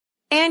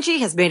Angie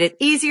has made it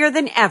easier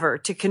than ever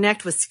to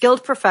connect with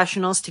skilled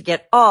professionals to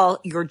get all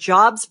your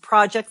jobs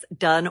projects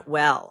done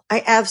well.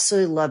 I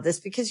absolutely love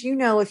this because,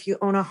 if you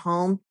own a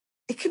home,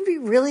 it can be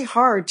really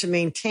hard to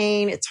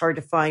maintain. It's hard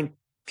to find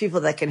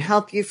people that can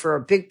help you for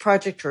a big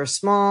project or a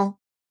small.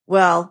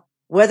 Well,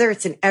 whether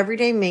it's in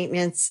everyday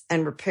maintenance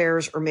and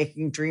repairs or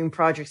making dream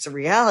projects a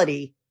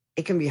reality,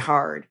 it can be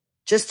hard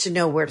just to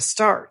know where to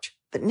start.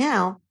 But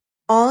now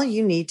all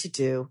you need to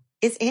do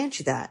is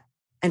Angie that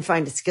and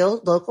find a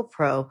skilled local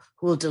pro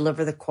who will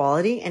deliver the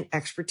quality and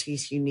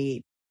expertise you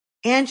need.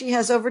 Angie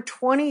has over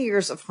 20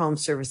 years of home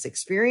service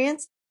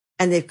experience,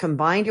 and they've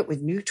combined it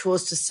with new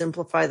tools to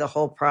simplify the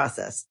whole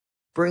process.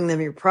 Bring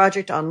them your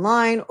project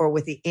online or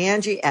with the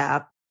Angie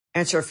app,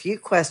 answer a few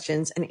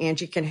questions, and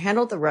Angie can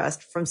handle the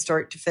rest from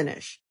start to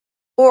finish.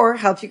 Or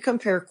help you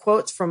compare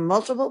quotes from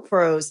multiple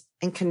pros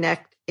and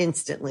connect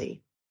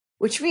instantly,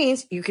 which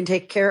means you can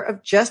take care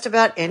of just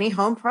about any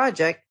home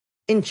project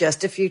in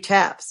just a few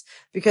taps.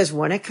 Because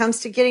when it comes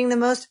to getting the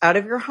most out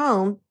of your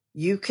home,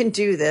 you can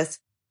do this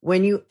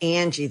when you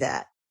Angie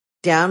that.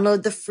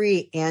 Download the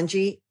free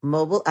Angie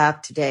mobile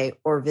app today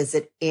or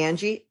visit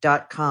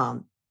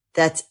Angie.com.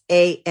 That's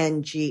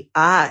ANGI.com.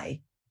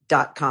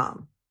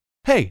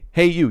 Hey,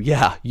 you.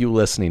 Yeah, you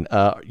listening.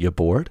 You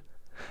bored?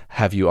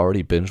 Have you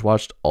already binge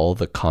watched all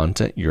the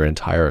content your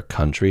entire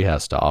country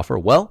has to offer?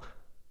 Well,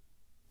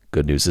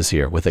 good news is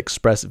here. With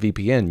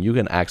ExpressVPN, you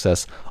can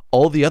access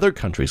all the other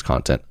countries'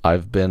 content.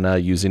 I've been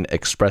using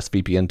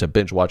ExpressVPN to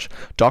binge watch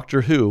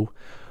Doctor Who,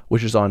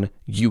 which is on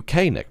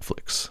UK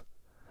Netflix.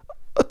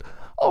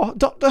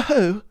 Doctor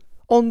Who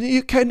on the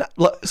UK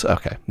Netflix?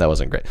 Okay, that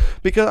wasn't great.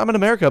 Because I'm in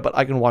America, but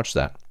I can watch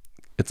that.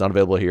 It's not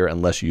available here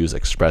unless you use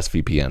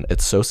ExpressVPN.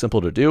 It's so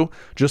simple to do.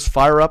 Just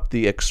fire up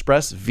the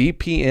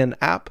ExpressVPN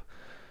app,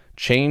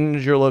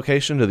 change your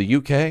location to the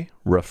UK,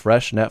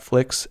 refresh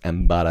Netflix,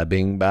 and bada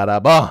bing,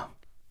 bada ba.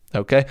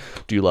 Okay?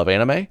 Do you love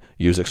anime?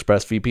 Use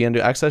ExpressVPN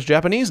to access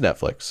Japanese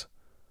Netflix.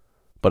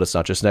 But it's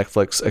not just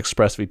Netflix.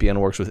 ExpressVPN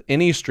works with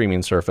any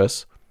streaming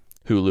service,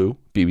 Hulu,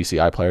 BBC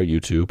iPlayer,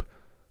 YouTube,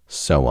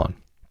 so on.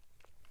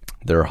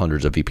 There are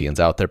hundreds of VPNs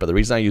out there, but the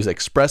reason I use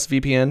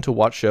ExpressVPN to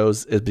watch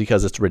shows is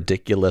because it's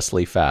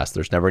ridiculously fast.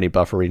 There's never any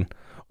buffering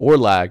or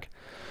lag,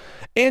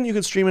 and you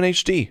can stream in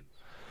HD.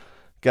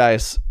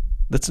 Guys,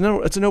 it's a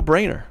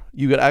no-brainer.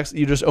 You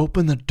just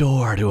open the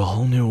door to a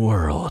whole new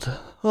world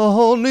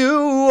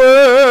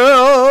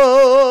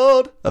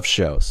of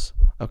shows.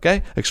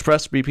 Okay,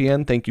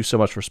 ExpressVPN, thank you so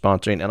much for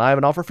sponsoring, and I have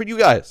an offer for you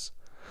guys.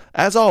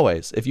 As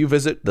always, if you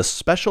visit the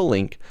special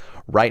link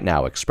right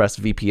now,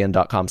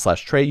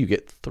 expressvpn.com/Trey, you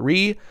get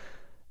 3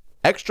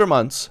 extra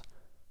months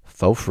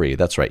for free.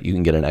 That's right. You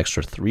can get an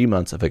extra 3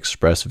 months of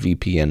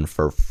ExpressVPN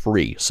for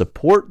free.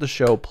 Support the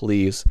show,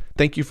 please.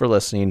 Thank you for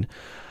listening.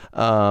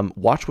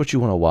 Watch what you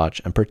want to watch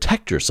and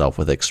protect yourself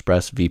with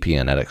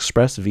ExpressVPN at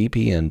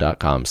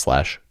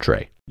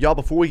expressvpn.com/Trey. Y'all,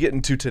 before we get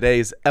into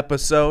today's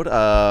episode,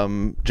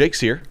 Jake's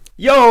here.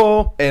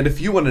 Yo! And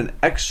if you want an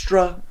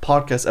extra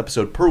podcast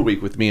episode per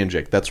week with me and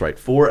Jake, that's right,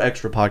 4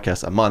 extra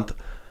podcasts a month,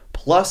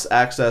 plus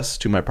access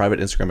to my private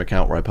Instagram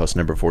account where I post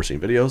number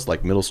 14 videos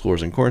like Middle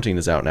Schoolers in Quarantine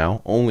is out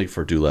now, only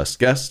for Do Less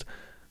Guest.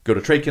 Go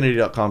to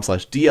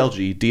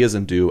TreyKennedy.com/DLG, D as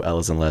in do, L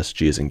as in less,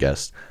 G as in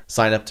guest.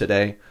 Sign up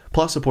today,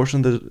 plus a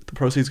portion of the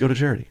proceeds go to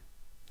charity.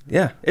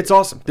 Yeah, it's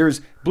awesome.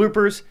 There's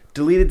bloopers,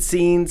 deleted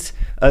scenes,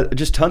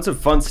 just tons of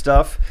fun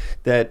stuff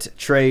that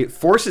Trey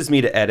forces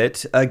me to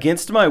edit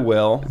against my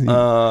will.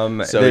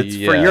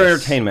 For your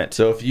entertainment.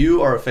 So if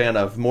you are a fan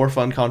of more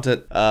fun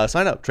content,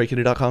 sign up,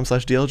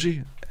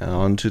 TreyKennedy.com/DLG.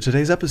 On to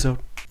today's episode.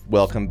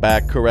 Welcome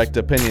back, Correct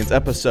Opinions,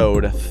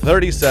 episode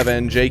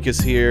 37. Jake is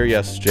here.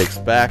 Yes, Jake's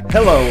back.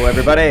 Hello,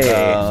 everybody.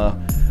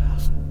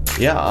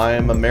 Yeah, I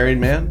am a married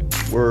man.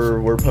 We're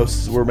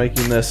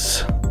making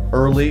this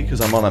early because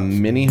I'm on a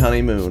mini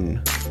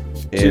honeymoon.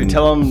 Dude,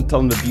 tell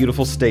them the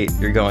beautiful state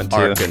you're going to.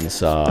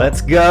 Arkansas.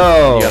 Let's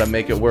go. You got to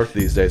make it work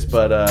these days.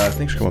 But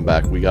thanks for coming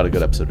back. We got a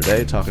good episode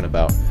today talking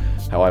about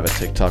how I have a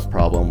TikTok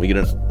problem. We get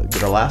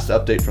our last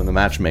update from the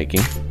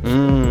matchmaking.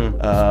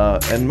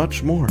 And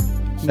much more.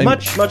 And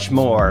much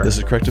more. This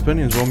is Correct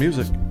Opinions, Roll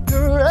Music.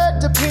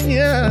 Correct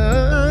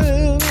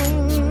Opinions.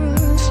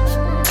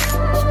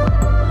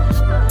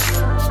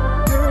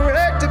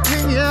 Correct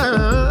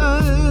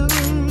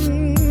Opinions.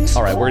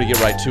 All right, we're going to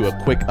get right to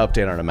a quick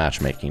update on our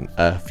matchmaking.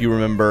 If you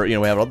remember, we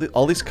have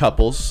all these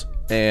couples,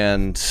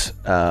 and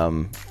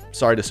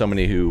sorry to so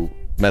many who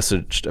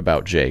messaged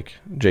about Jake.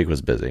 Jake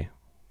was busy.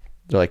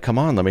 They're like, come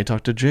on, let me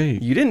talk to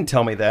Jake. You didn't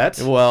tell me that.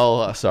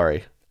 Well,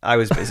 sorry. I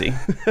was busy.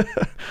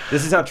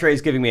 This is how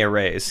Trey's giving me a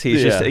raise.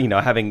 He's just,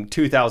 having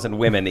 2,000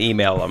 women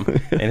email him,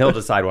 and he'll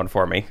decide one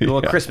for me. A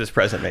little Christmas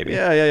present, maybe.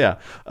 Yeah.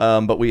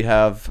 But we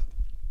have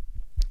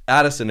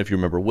Addison, if you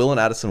remember. Will and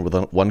Addison were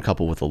the one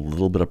couple with a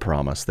little bit of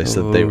promise. They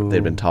said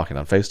they'd been talking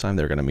on FaceTime.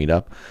 They were going to meet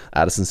up.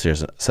 Addison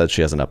said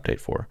she has an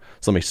update for her.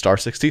 So let me star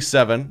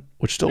 67,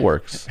 which still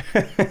works,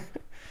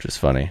 which is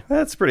funny.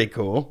 That's pretty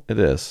cool. It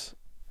is.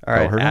 All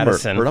right,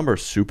 Addison. Her number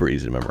is super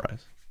easy to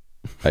memorize.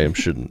 I'm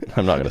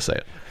not going to say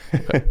it.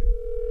 Okay.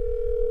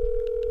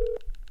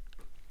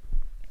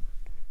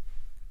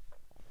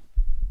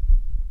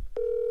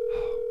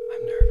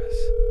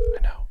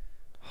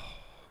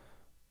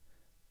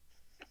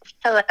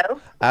 Hello.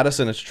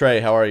 Addison, it's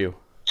Trey. How are you?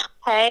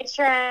 Hey,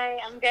 Trey.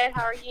 I'm good.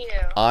 How are you?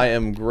 I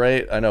am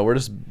great. I know, we're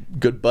just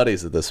good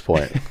buddies at this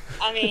point.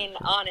 I mean,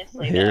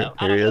 honestly, Here though.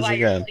 I don't he know is why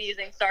again. you're still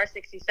using star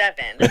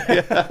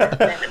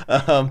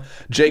 67.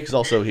 Jake's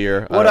also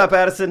here. What up,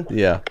 Addison?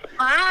 Yeah.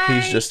 Hi.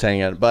 He's just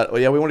hanging. But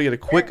yeah, we want to get a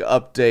quick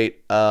update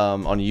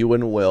on you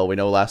and Will. We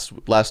know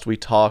last we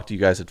talked, you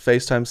guys had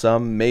FaceTime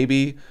some.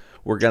 Maybe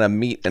we're going to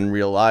meet in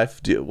real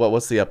life.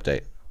 What's the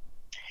update?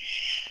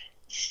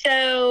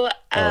 So,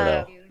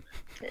 no.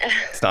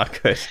 It's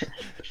not good.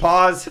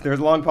 Pause. There's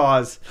a long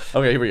pause.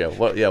 Okay, here we go.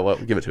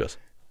 Give it to us.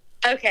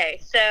 Okay,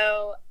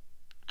 so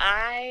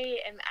I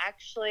am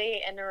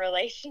actually in a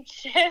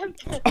relationship.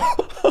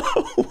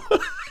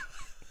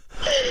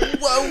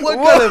 What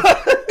kind of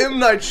M.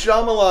 Night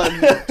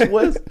Shyamalan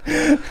twist?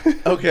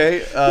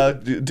 Okay,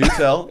 do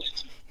tell.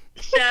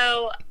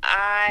 So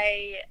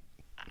I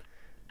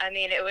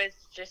mean, it was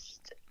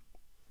just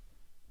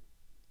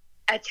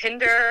a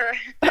Tinder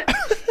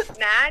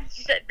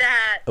match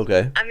that,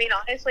 Okay. I mean,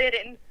 honestly, I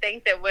didn't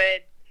think that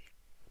would,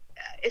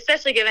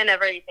 especially given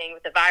everything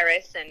with the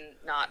virus and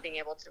not being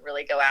able to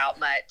really go out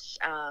much.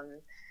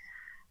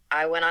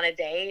 I went on a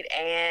date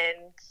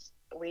and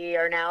we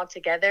are now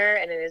together,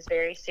 and it is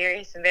very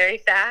serious and very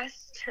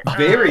fast.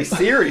 Very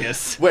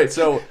serious. Wait,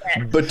 so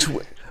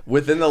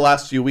within the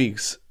last few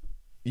weeks,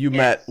 you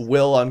met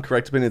Will on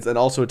Correct Opinions and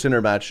also a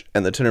Tinder match,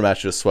 and the Tinder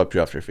match just swept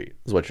you off your feet,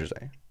 is what you're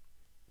saying.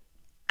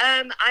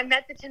 I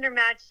met the Tinder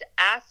match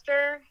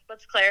after,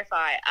 let's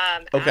clarify,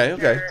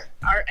 after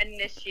our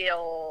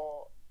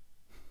initial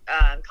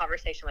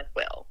conversation with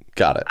Will.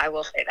 Got it. I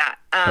will say that.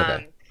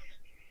 Okay.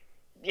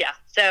 Yeah,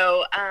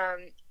 so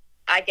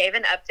I gave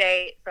an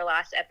update for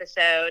last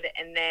episode,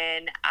 and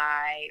then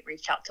I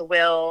reached out to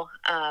Will.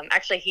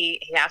 Actually,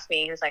 he asked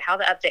me, he was like, how'd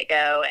the update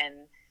go?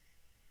 And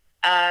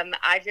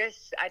I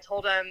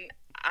told him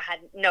I had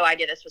no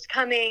idea this was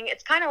coming.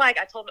 It's kind of like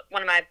I told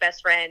one of my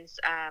best friends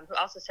who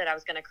also said I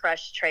was going to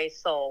crush Trey's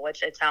soul,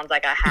 which it sounds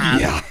like I have.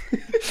 Yeah.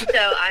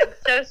 So I'm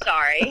so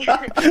sorry.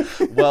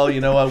 Well,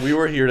 you know what? We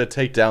were here to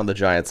take down the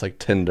giants like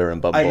Tinder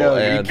and Bumble. I know.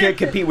 And, you can't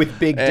compete with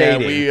big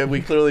and dating.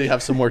 we clearly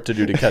have some work to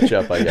do to catch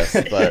up, I guess.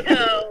 But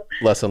So,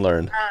 lesson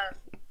learned.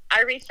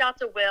 I reached out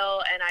to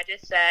Will, and I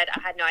just said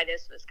I had no idea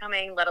this was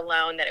coming, let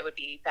alone that it would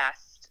be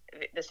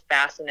this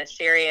fast and this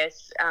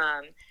serious.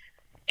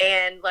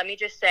 And let me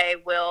just say,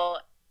 Will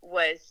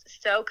was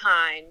so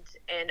kind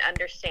and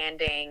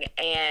understanding,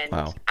 and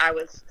Wow. I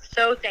was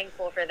so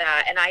thankful for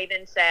that. And I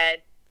even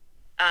said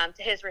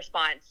to his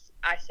response,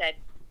 I said,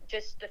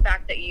 just the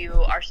fact that you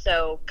are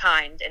so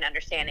kind and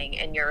understanding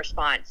in your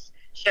response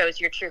shows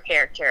your true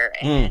character,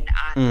 and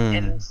I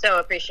am so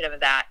appreciative of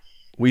that.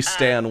 We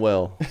stand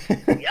Will.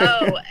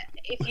 Oh,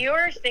 if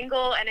you're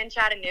single and in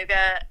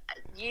Chattanooga,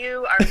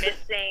 you are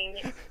missing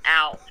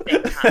out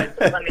big time,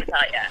 let me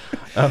tell you.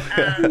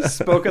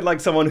 Spoken like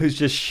someone who's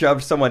just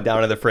shoved someone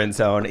down in the friend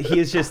zone. He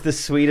is just the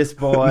sweetest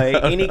boy.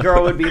 Any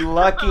girl would be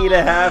lucky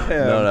to have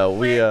him. No,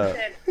 we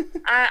I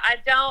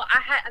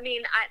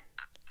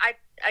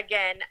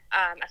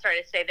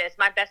started to say this.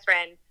 My best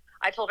friend,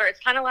 I told her it's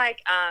kind of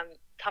like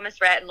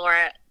Thomas Rhett and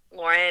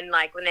Lauren,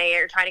 like when they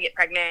are trying to get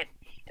pregnant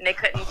and they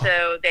couldn't,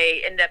 so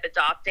they ended up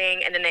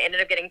adopting, and then they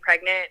ended up getting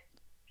pregnant.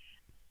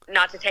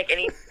 Not to take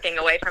anything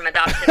away from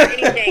adoption or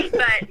anything,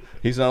 but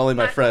he's not only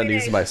my friend,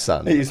 he's my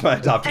son. He's my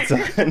adopted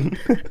son.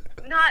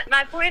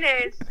 My point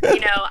is,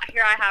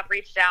 here I have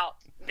reached out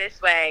this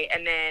way,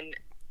 and then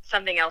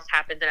something else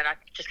happens, and it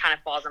just kind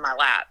of falls in my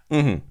lap.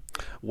 Mm-hmm.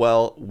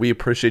 Well, we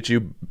appreciate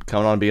you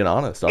coming on and being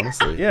honest,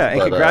 honestly. Yeah,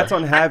 and congrats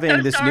on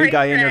having this new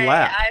guy in your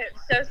lap. I'm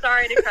so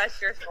sorry to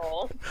crush your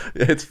soul.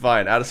 It's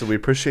fine. Addison, we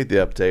appreciate the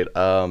update.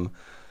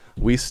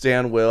 We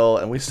stand Will,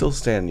 and we still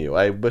stand you.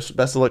 I wish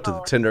best of luck to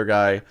the Tinder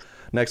guy.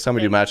 Next time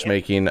we do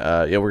matchmaking, we're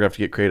going to have to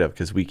get creative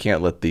because we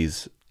can't let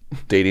these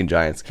dating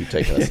giants keep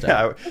taking us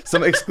down. Yeah,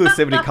 some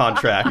exclusivity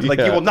contract. Like,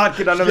 you will not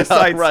get on other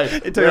sites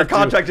until your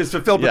contract is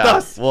fulfilled with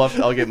us.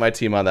 I'll get my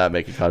team on that,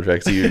 making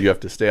contracts. So you have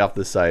to stay off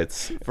the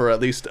sites for at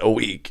least a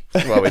week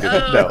while we do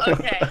that. No.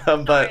 Okay.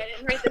 But I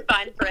didn't read the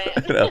fine print.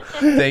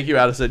 Thank you,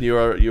 Addison. You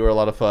were a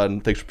lot of fun.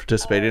 Thanks for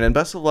participating, and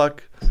best of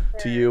luck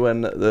to you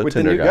and the with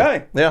Tinder the new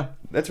guy. Yeah,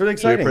 that's really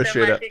exciting. We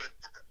appreciate it.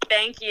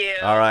 Thank you.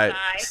 All right.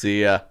 Bye.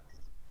 See ya.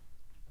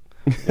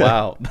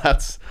 Wow,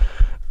 that's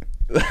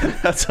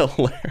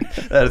hilarious.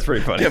 That is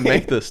pretty funny. I can't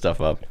make this stuff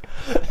up.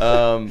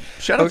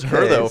 Shout out to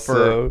her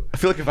though. I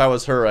feel like if I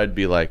was her, I'd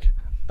be like,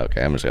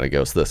 okay, I'm just gonna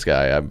ghost this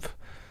guy.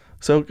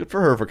 So good for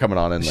her for coming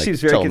on and like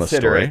she's very telling the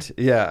story. considerate.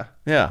 Yeah.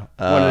 Yeah.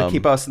 Wanted to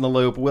keep us in the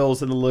loop.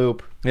 Will's in the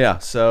loop. Yeah.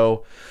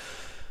 So,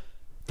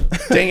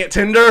 dang it,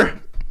 Tinder.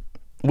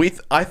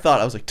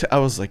 I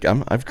was like,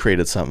 I've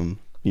created something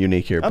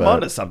unique here. I'm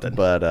onto something.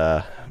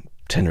 But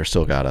Tinder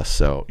still got us.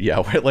 So yeah,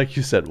 like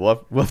you said,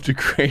 we'll have to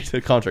create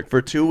a contract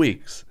for 2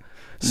 weeks.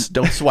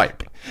 Don't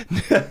swipe.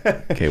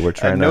 Okay, we're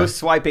trying no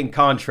swiping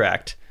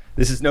contract.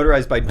 This is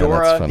notarized by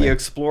Dora, the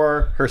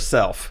Explorer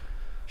herself.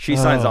 She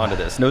signs on to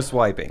this. No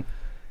swiping.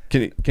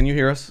 Can you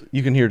hear us?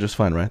 You can hear just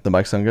fine, right? The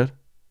mic sound good?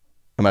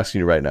 I'm asking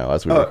you right now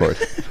as we record.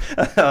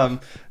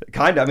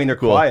 Kind of. I mean, they're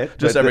cool. Quiet.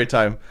 Just every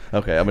time.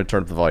 Okay, I'm going to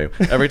turn up the volume.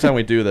 Every time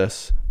we do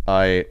this,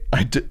 I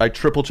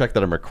triple check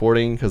that I'm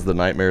recording because the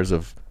nightmares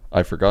of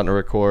I've forgotten to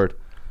record.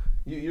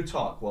 You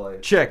talk while I...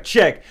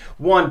 Check.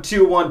 1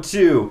 2 1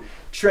 2.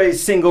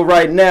 Trey's single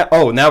right now.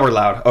 Oh, now we're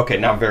loud. Okay,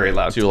 now very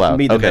loud. Too loud.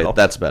 Meet the okay, middle.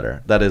 That's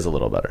better. That is a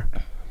little better.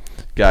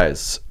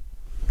 Guys,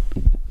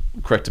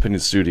 Correct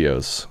Opinion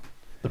Studios.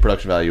 The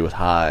production value is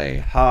high.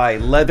 High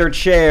leather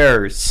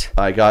chairs.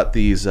 I got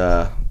these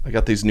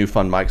new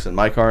fun mics and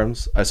mic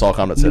arms. I saw a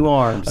comment that said... New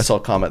arms. I saw a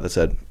comment that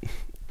said,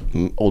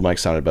 old mics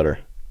sounded better.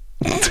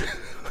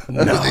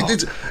 No.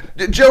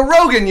 Joe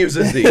Rogan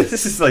uses these.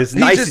 This is like as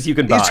nice as you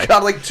can buy. He's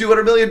got like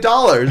 $200 million.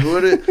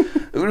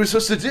 What are we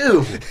supposed to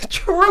do?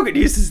 Joe Rogan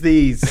uses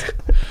these.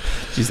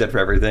 Use that for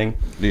everything.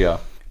 Yeah.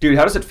 Dude,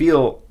 how does it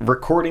feel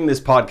recording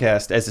this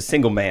podcast as a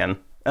single man?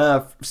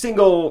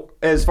 Single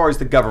as far as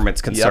the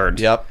government's concerned.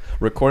 Yep.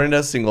 Recording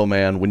as a single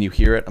man. When you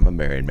hear it, I'm a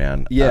married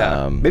man.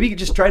 Yeah. Maybe you could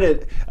just try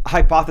to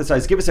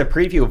hypothesize. Give us a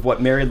preview of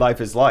what married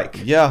life is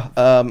like.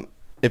 Yeah.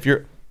 If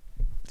you're...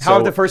 How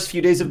have the first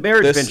few days of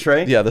marriage been,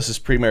 Trey? Yeah, this is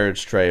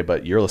pre-marriage Trey,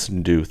 but you're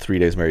listening to 3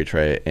 Days Married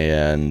Trey,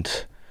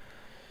 and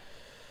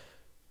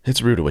it's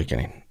a rude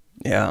awakening.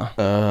 Yeah.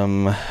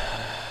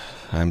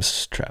 I'm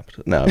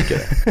trapped. No, I'm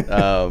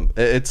kidding.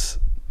 It's...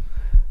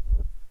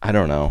 I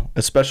don't know.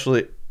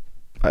 Especially...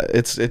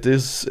 It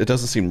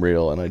doesn't seem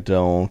real, and I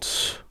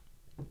don't...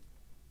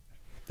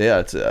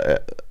 Yeah,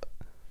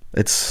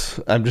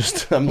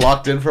 I'm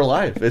locked in for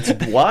life. It's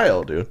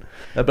wild, dude.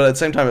 But at the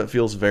same time, it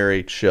feels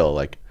very chill.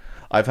 Like,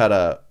 I've had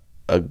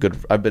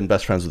I've been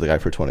best friends with the guy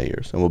for 20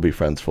 years, and we'll be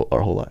friends for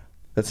our whole life.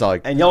 It's not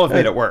like... And y'all have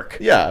made it work.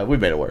 Yeah,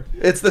 we've made it work.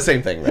 It's the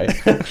same thing, right?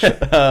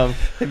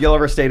 Have y'all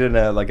ever stayed in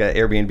an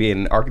Airbnb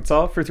in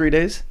Arkansas for 3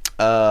 days?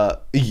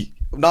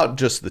 Not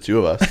just the two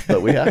of us,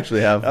 but we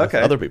actually have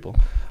other people.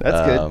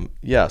 That's good.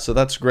 Yeah, so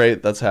that's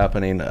great. That's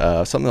happening.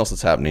 Something else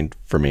that's happening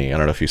for me, I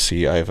don't know if you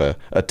see, I have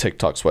a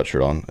TikTok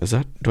sweatshirt on.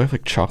 Do I have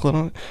like chocolate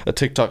on it? A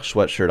TikTok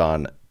sweatshirt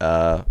on.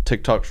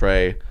 TikTok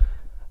Trey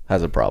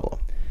has a problem.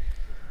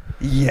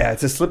 Yeah,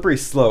 it's a slippery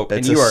slope,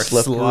 and you are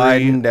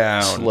sliding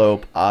down.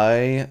 Slope.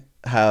 I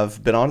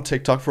have been on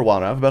TikTok for a while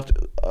now. I have about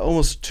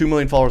almost 2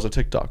 million followers on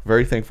TikTok.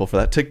 Very thankful for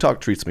that.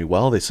 TikTok treats me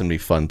well. They send me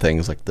fun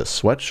things like the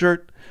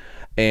sweatshirt.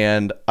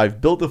 And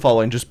I've built the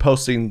following just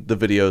posting the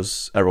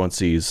videos everyone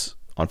sees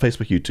on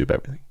Facebook, YouTube,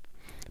 everything.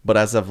 But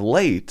as of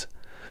late,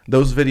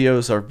 those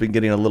videos have been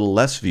getting a little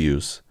less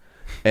views.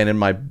 And in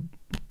my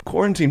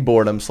quarantine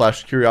boredom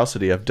 /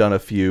 curiosity, I've done a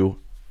few...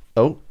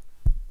 Oh,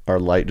 our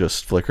light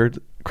just flickered.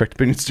 Correct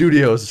Opinion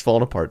Studios is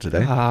falling apart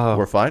today. Oh.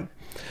 We're fine.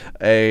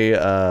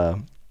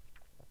 I've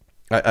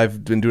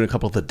been doing a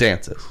couple of the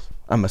dances.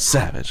 I'm a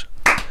savage.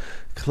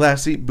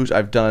 Classy boots.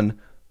 I've done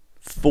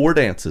 4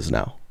 dances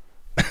now.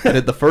 I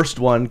did the first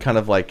one kind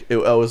of like it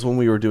was when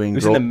we were doing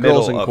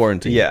girls in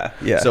quarantine. Yeah.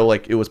 So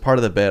like it was part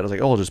of the bit. I was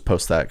like, I'll just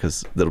post that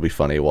because that'll be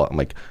funny. Well, I'm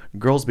like,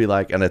 girls be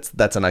like, and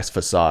that's a nice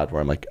facade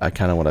where I'm like, I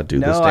kind of want to do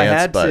this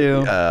dance,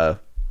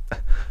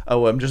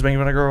 I'm just making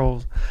fun of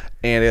girls,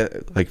 and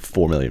it like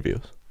 4 million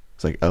views.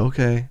 It's like,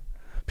 okay,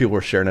 people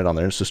were sharing it on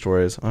their Insta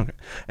stories. Okay,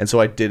 and so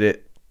I did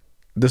it.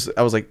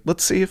 I was like,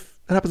 let's see if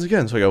it happens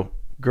again. So I go,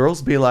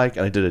 girls be like,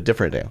 and I did a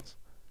different dance,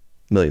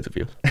 millions of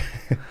views,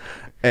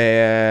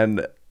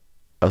 and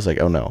I was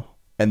like, oh no.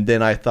 And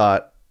then I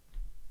thought,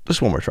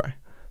 just one more try.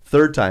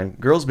 3rd time,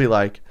 girls be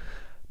like,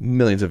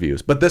 millions of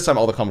views. But this time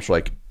all the comments were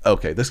like,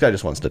 okay, this guy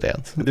just wants to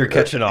dance. They're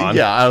catching on.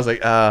 Yeah, I was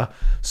like,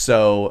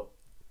 so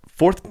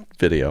 4th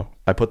video,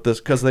 I put this,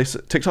 because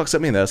TikTok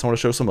sent me this. I want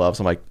to show some love.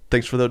 So I'm like,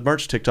 thanks for the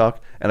merch,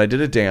 TikTok. And I did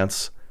a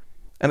dance.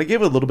 And I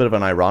gave it a little bit of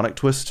an ironic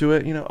twist to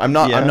it. You know, I'm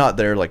not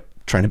there like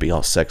trying to be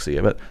all sexy,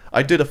 but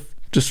I did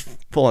just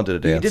full on did a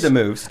dance. You did the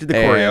moves, did the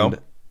choreo. And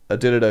I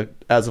did it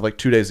as of like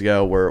 2 days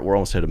ago. We're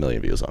almost hit 1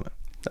 million views on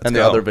it.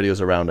 The other videos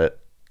around it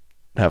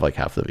have like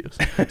half the views.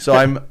 So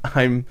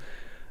I'm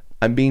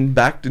being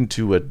backed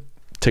into a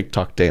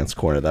TikTok dance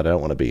corner that I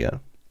don't want to be in.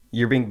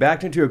 You're being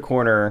backed into a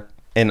corner,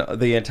 and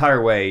the entire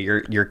way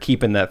you're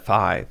keeping that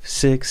 5,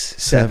 6,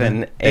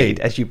 7, 8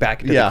 as you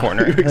back into the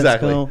corner.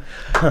 Exactly.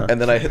 And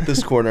then I hit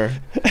this corner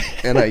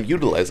and I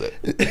utilize it.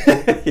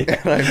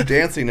 And I'm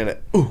dancing in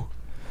it. Ooh.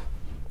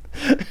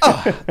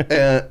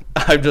 And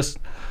I'm just...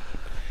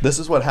 This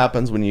is what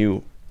happens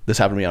when this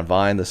happened to me on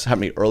Vine. This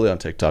happened to me early on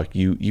TikTok.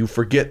 You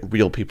forget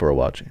real people are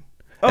watching.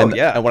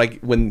 And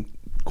when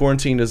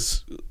quarantine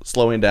is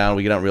slowing down,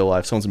 we get out in real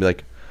life, someone's gonna be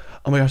like,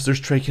 oh my gosh, there's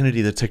Trey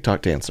Kennedy, the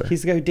TikTok dancer.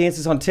 He's the guy who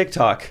dances on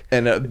TikTok.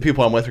 And the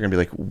people I'm with are gonna be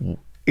like,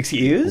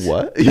 excuse?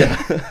 What? Yeah.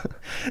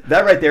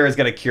 That right there is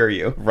gonna cure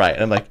you. Right.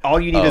 And I'm like, all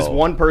you need is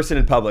one person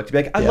in public to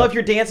be like, I love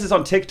your dances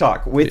on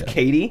TikTok with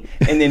Katie.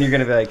 And then you're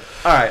gonna be like,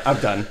 all right, I'm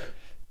done.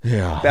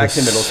 Yeah. Back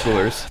to middle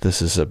schoolers.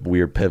 This is a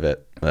weird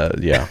pivot.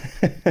 Yeah.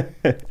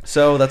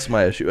 So that's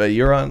my issue.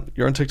 You're on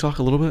TikTok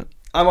a little bit?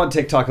 I'm on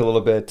TikTok a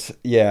little bit.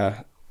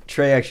 Yeah.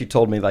 Trey actually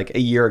told me like a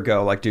year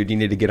ago, like, dude, you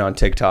need to get on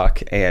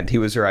TikTok, and he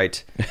was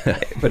right.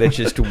 But it's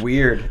just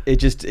weird.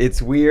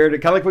 It's weird.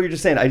 Kind of like what you're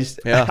just saying.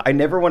 I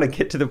never want to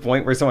get to the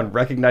point where someone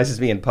recognizes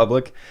me in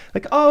public.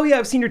 Like, oh yeah,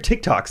 I've seen your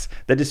TikToks.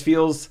 That just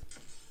feels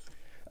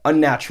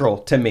unnatural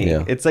to me.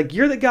 Yeah. It's like,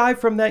 you're the guy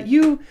from that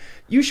you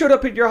showed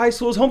up at your high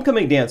school's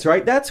homecoming dance,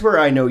 right? That's where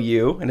I know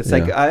you. And it's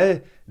like,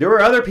 there were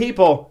other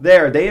people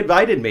there. They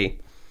invited me.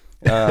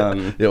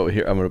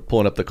 Here I'm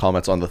pulling up the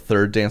comments on the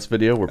third dance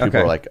video where people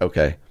are like,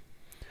 okay,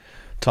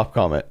 top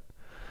comment.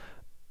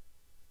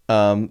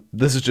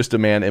 This is just a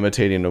man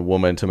imitating a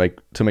woman to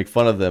make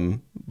fun of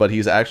them, but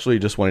he's actually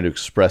just wanting to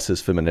express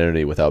his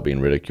femininity without being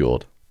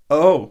ridiculed.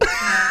 Oh.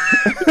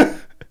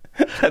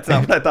 That's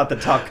not what I thought the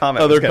top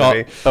comment was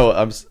going to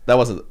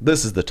be.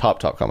 This is the top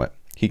comment.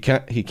 He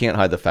can't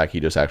hide the fact he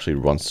just actually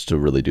wants to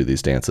really do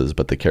these dances,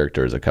 but the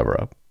character is a cover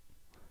up.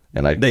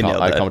 And I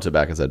commented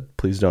back and said,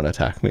 please don't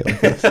attack me like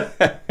this.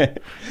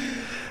 The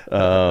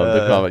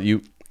comment,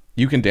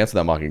 you can dance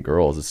without mocking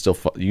girls. It's still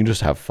fun. You can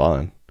just have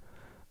fun.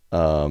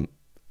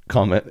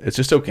 Comment, it's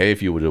just okay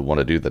if you would want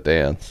to do the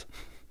dance.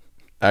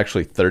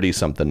 Actually,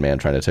 30-something man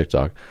trying to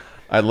TikTok.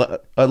 I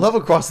love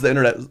across the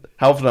internet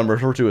how often I'm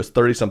referred to as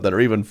 30-something or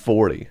even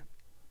 40.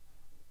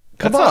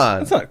 Come on.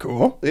 That's not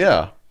cool.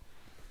 Yeah.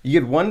 You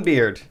get one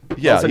beard.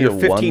 Yeah. Also, you're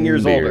 15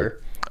 years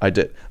older. I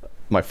did.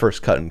 My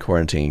first cut in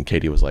quarantine,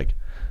 Katie was like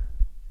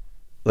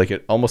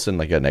it almost in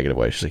like a negative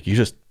way. She's like,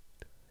 you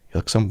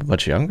look so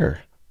much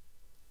younger.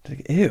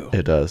 Like, ew.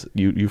 It does.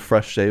 You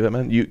fresh shave it,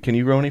 man. Can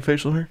you grow any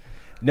facial hair?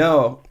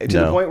 No, to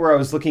the point where I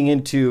was looking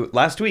into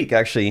last week.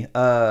 Actually,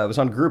 I was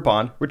on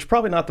Groupon, which is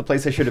probably not the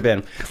place I should have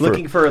been.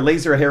 Looking for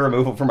laser hair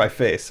removal for my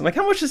face. I'm like,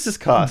 how much does this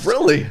cost?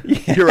 Really?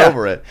 Yeah. You're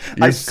over it.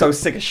 I'm so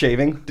sick of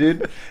shaving,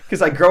 dude.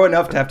 Because I grow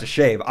enough to have to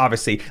shave.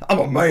 Obviously, I'm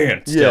a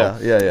man still.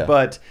 Yeah.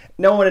 But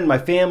no one in my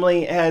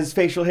family has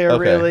facial hair.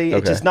 Really,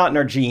 it's just not in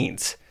our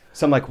genes.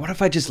 So I'm like, what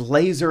if I just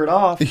laser it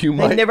off? You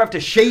might never have to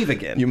shave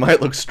again. You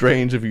might look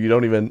strange if you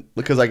don't even,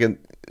 because I can,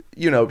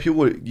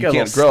 people, you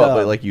can't grow up,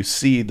 but like you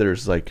see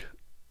there's like,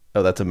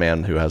 oh, that's a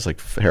man who has like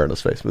hair on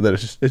his face, but then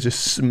it's just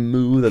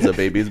smooth as a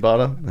baby's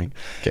bottom. Like,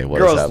 okay, what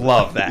girls is that?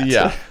 Love that.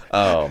 Yeah.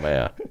 Oh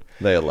man,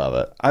 they love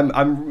it.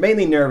 I'm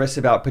mainly nervous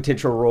about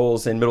potential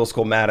roles in Middle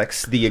School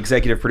Maddox, the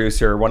executive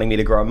producer, wanting me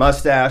to grow a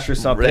mustache or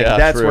something. Yeah,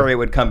 that's true. Where it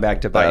would come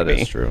back to bite me.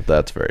 That is true.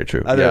 That's very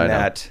true. Other than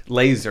that,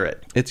 laser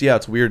it.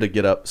 It's weird to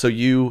get up. So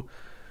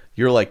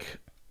you're like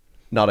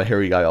not a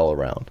hairy guy all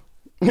around.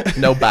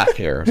 No back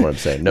hair is what I'm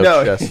saying.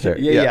 No chest hair.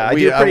 Yeah. I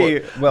do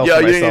pretty well. Yeah,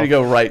 for you myself. need to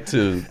go right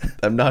to.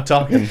 I'm not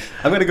talking.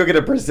 I'm gonna go get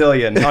a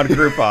Brazilian on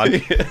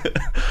Groupon.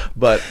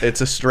 But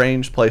it's a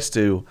strange place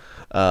to.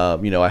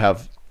 I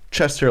have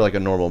chest hair like a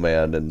normal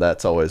man, and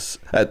that's always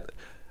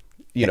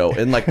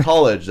in like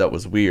college that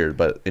was weird.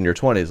 But in your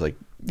 20s, like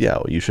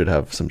you should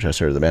have some chest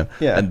hair as a man.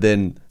 Yeah. And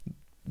then.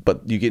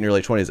 But you get in your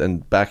late 20s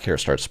and back hair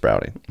starts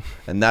sprouting.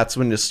 And that's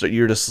when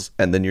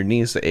and then your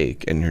knees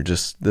ache and you're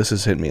just, this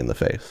is hitting me in the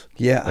face.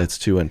 Yeah. It's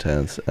too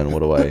intense. And what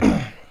do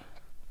I...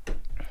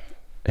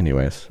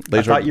 Anyways,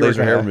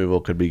 laser hair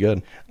removal could be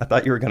good. I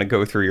thought you were going to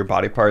go through your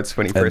body parts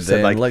when you first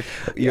said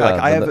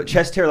I have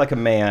chest hair like a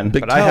man,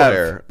 but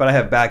I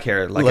have back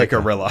hair like a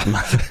gorilla.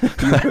 You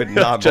could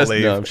not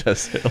believe. No,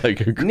 chest hair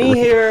like a gorilla. Knee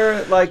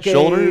hair like a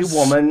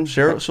woman.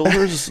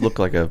 Shoulders look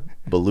like a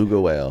beluga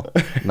whale.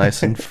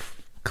 Nice and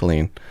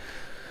clean.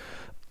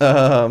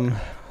 That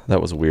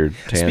was a weird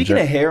tangent. Speaking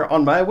of hair,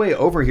 on my way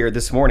over here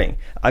this morning,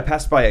 I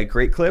passed by a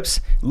Great Clips.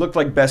 Looked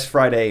like Best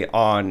Friday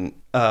on...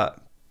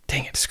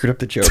 dang it, screwed up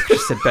the joke.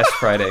 Just said Best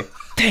Friday.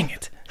 Dang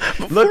it.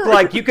 Looked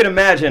like, you can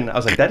imagine, I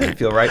was like, that didn't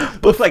feel right.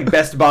 Looked like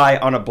Best Buy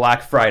on a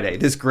Black Friday.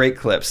 This Great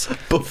Clips.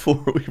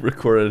 Before we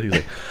recorded, he's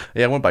like,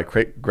 yeah, I went by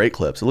Great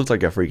Clips. It looks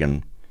like a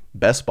freaking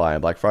Best Buy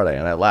on Black Friday.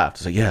 And I laughed. I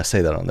was like, yeah,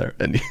 say that on there.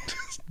 And he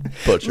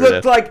just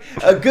looked like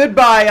a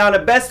goodbye on a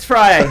Best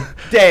Friday.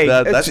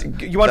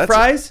 You want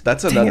fries?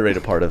 That's an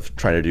underrated part of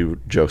trying to do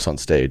jokes on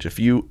stage. If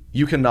you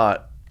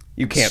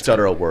can't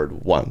stutter a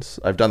word once.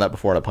 I've done that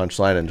before on a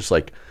punchline and just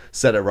like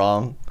said it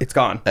wrong. It's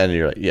gone. And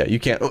you're like, yeah, you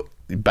can't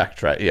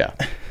backtrack. Yeah.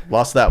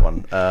 Lost that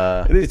one.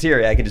 This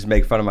here, I can just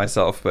make fun of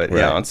myself, but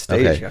right. On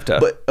stage you have to.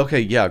 But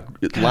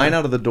line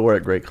out of the door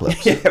at Great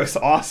Clips. Yeah, it was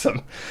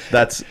awesome.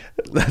 That's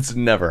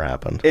never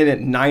happened. And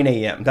at 9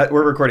 a.m.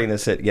 We're recording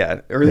this at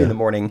early in the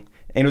morning.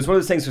 And it was one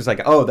of those things where it's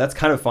like, oh, that's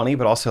kind of funny,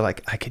 but also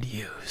like, I could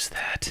use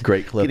that.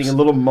 Great Clips. Getting a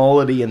little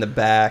mullety in the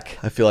back.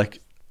 I feel like,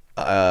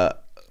 I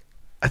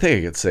think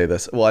I could say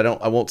this. Well,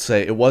 I won't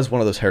say, it was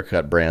one of those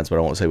haircut brands, but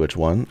I won't say which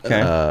one.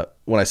 Okay.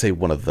 When I say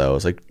one of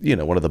those, like,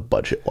 one of the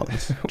budget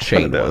ones.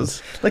 Chain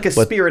ones. Like a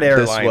Spirit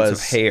Airlines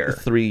of hair.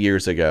 3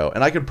 years ago.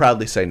 And I could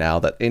proudly say now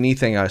that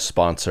anything I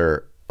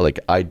sponsor, like,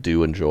 I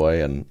do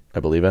enjoy and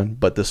I believe in.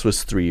 But this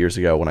was 3 years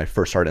ago when I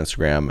first started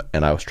Instagram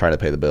and I was trying to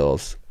pay the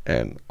bills.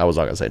 And I was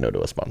not going to say no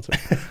to a sponsor.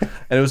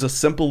 And it was a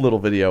simple little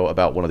video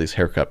about one of these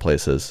haircut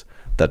places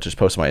that just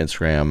posted my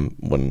Instagram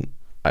when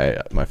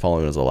my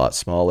following was a lot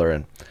smaller.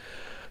 And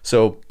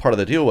so part of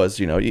the deal was,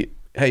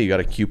 hey, you got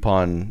a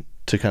coupon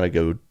to kind of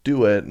go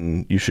do it,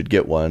 and you should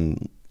get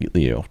one,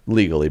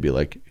 legally be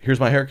like, here's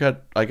my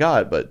haircut I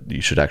got, but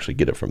you should actually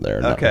get it from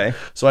there. Okay.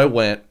 So I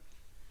went,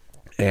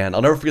 and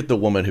I'll never forget the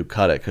woman who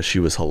cut it because she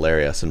was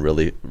hilarious and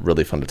really,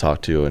 really fun to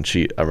talk to. And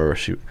I remember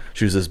she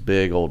was this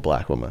big old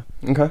black woman.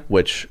 Okay.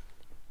 Which,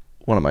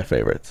 one of my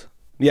favorites.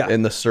 Yeah.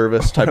 In the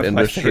service type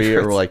industry,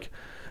 or like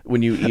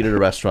when you eat at a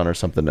restaurant or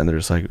something, and they're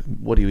just like,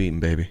 "What are you eating,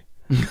 baby?"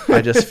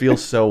 I just feel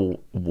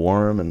so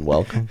warm and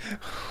welcome.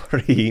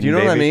 What are you eating, do you know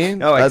baby? what I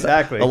mean? Oh,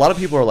 exactly. A lot of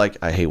people are like,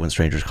 I hate when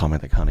strangers call me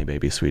like, honey,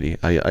 baby, sweetie.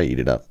 I eat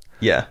it up.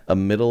 Yeah. A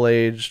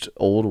middle-aged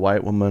old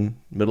white woman,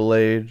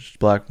 middle-aged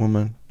black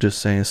woman, just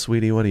saying,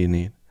 sweetie, what do you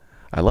need?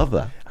 I love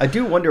that. I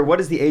do wonder, what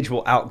is the age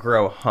will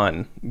outgrow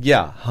hun?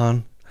 Yeah,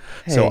 hun.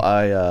 Hey. So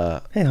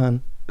Hey,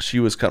 hun. she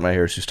was cutting my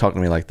hair. She was talking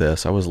to me like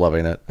this. I was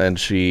loving it. And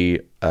she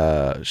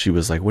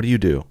was like, what do you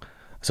do?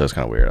 So it's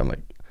kind of weird. I'm like,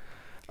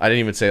 I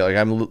didn't even say, like,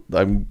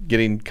 I'm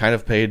getting kind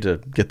of paid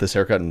to get this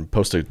haircut and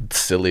post a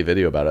silly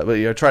video about it. But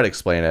I try to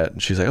explain it.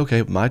 And she's like,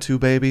 okay, my two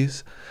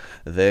babies,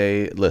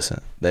 they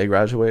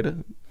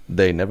graduated.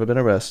 They never been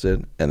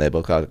arrested, and they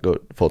both got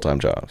full-time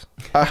jobs.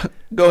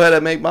 Go ahead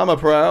and make mama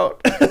proud.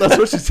 That's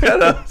what she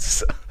said. I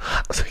was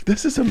like,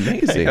 this is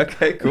amazing.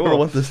 Okay, cool. I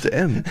want this to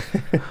end.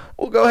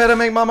 Well, go ahead and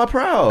make mama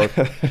proud.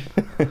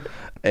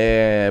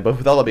 But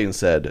with all that being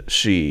said,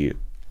 she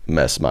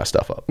messed my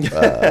stuff up.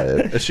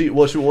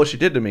 What she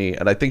did to me,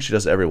 and I think she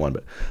does to everyone,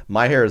 but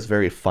my hair is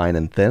very fine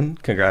and thin.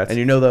 Congrats. And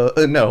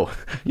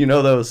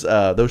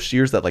those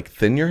shears that like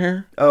thin your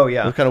hair? Oh,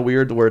 yeah. It's kind of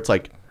weird where it's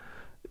like,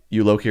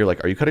 you low-key are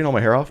like, are you cutting all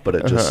my hair off? But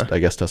it just, I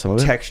guess, does some of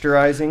it.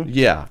 Texturizing?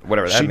 Yeah.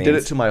 Whatever that means. She did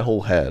it to my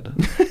whole head,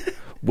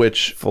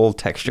 which... Full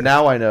texture.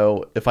 Now I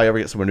know if I ever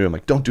get someone new, I'm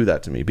like, don't do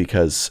that to me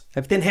because... I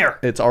have thin hair.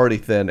 It's already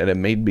thin, and it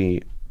made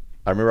me...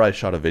 I remember I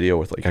shot a video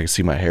with, like, I could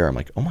see my hair. I'm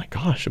like, oh my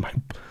gosh, am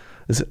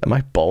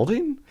I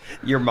balding?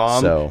 Your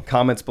mom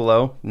comments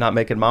below, not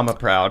making mama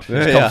proud.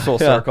 Just comes full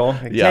circle.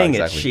 Yeah, Dang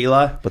exactly. it,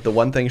 Sheila. But the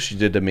one thing she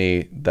did to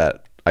me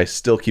that I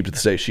still keep to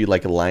this day, she,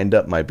 like, lined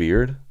up my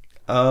beard.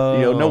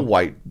 Oh. No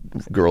white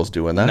girls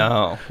doing that.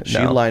 No. She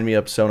lined me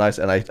up so nice,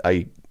 and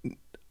I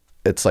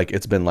it's like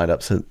it's been lined up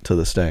to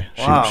this day.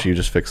 Wow. She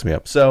just fixed me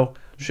up. So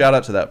shout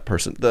out to that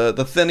person.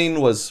 The thinning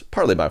was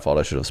partly my fault.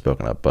 I should have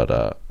spoken up, but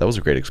that was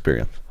a great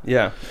experience.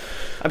 Yeah.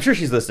 I'm sure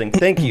she's listening.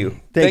 Thank you.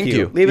 Thank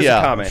you. Leave us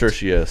a comment. I'm sure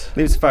she is.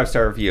 Leave us a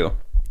 5-star review.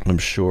 I'm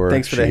sure.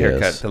 Thanks for the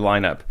haircut, the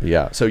lineup.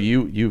 Yeah. So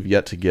you've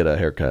yet to get a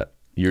haircut.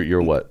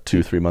 You're what,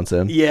 2-3 months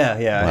in?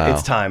 Yeah. Wow.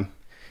 It's time.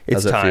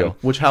 It's How's time.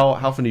 It feel? How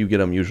often do you get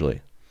them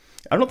usually?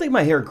 I don't think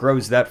my hair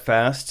grows that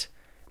fast.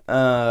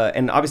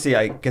 And obviously,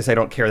 I guess I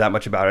don't care that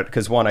much about it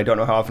because, one, I don't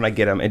know how often I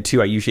get them. And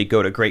two, I usually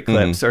go to Great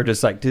Clips or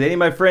just like, do any of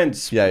my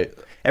friends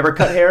ever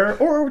cut hair?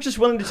 Or just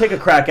willing to take a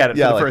crack at it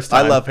for the first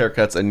time? I love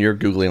haircuts, and you're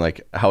Googling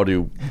like how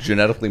to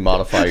genetically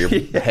modify your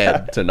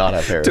head to not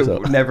have hair.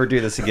 To never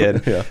do this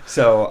again. Yeah.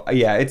 So,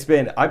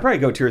 I probably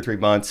go 2 or 3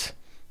 months.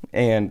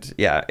 And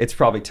it's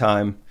probably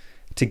time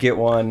to get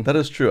one. That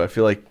is true. I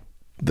feel like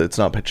it's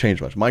not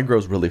changed much. Mine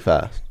grows really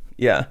fast.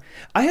 Yeah.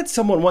 I had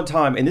someone one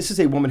time, and this is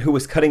a woman who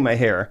was cutting my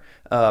hair,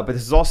 but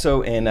this is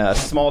also in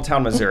small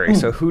town Missouri,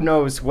 so who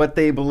knows what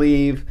they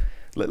believe.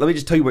 Let me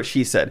just tell you what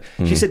she said.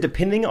 She said,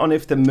 depending on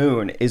if the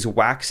moon is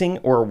waxing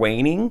or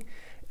waning,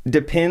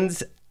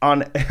 depends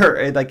on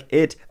her, like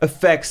it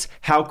affects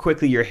how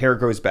quickly your hair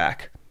grows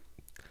back.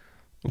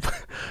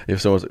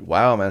 If someone's like,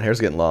 wow, man, hair's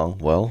getting long.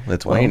 Well,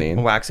 it's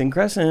waning. Waxing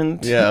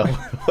crescent. Yeah.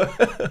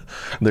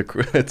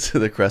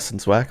 the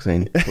crescent's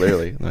waxing,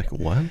 clearly. I'm like,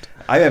 what?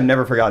 I have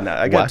never forgotten that.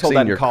 I got told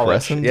that in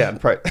college. Crescent? Yeah.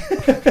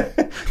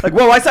 Like,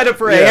 whoa, I signed up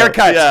for a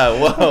haircut.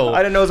 Yeah, whoa. I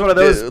didn't know it was one of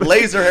those.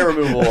 Laser hair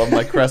removal on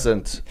my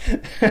crescent.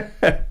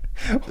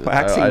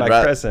 Waxing my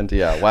crescent.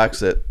 Yeah,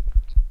 wax it.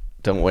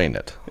 Don't wane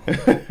it.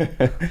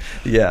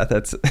 Yeah,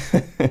 that's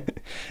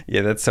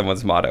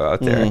someone's motto out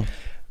there.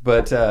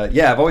 But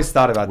I've always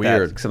thought about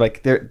that. Because I'm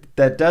like,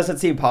 that doesn't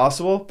seem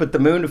possible, but the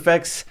moon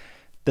affects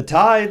the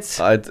tides.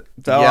 So I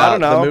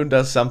don't know. The moon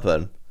does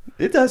something.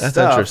 It does That's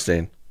stuff.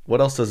 interesting. What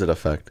else does it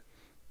affect?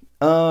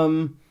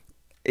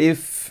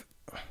 If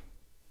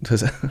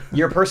Does it?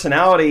 your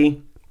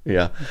personality,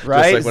 Yeah.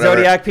 right? Just like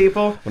Zodiac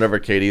people. Whenever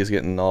Katie is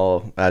getting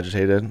all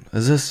agitated,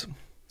 is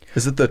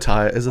it the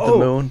tide? Is it the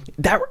moon?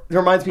 That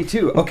reminds me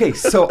too. Okay,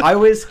 so I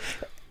was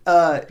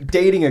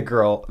dating a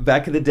girl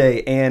back in the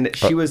day, and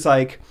she was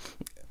like,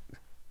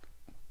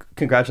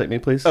 congratulate me,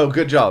 please. Oh,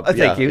 good job.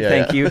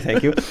 Thank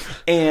you.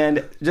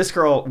 And this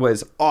girl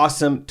was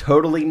awesome,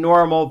 totally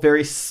normal,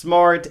 very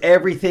smart.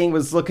 Everything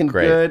was looking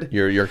Great. good.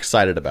 You're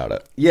excited about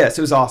it. Yes,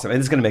 it was awesome. And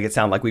this is going to make it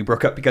sound like we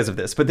broke up because of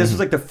this. But this was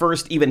like the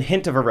first even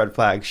hint of a red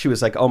flag. She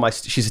was like,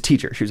 she's a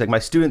teacher. She was like, my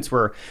students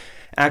were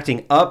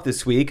acting up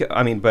this week.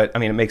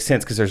 It makes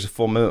sense because there's a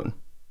full moon.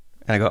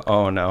 And I go,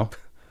 oh no.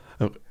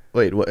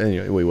 Wait, what?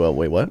 Anyway,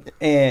 wait, what?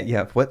 And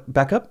what?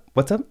 Back up?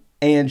 What's up?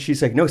 And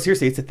she's like, no,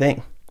 seriously, it's a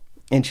thing.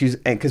 And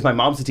because my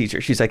mom's a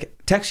teacher, she's like,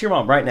 text your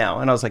mom right now.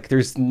 And I was like,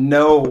 there's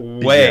no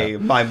way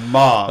my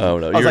mom. Oh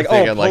no, I was like,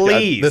 thinking,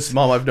 please. This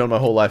mom I've known my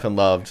whole life and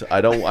loved. I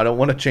don't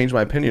want to change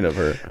my opinion of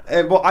her.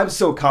 And, well, I'm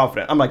so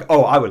confident. I'm like,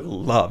 I would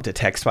love to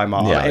text my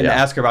mom and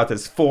ask her about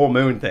this full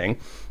moon thing.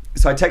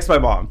 So I text my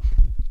mom,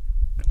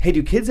 hey,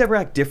 do kids ever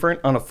act different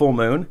on a full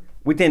moon?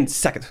 Within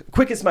seconds.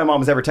 Quickest my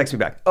mom has ever texted me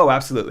back. Oh,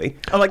 absolutely.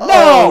 I'm like,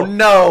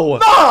 no,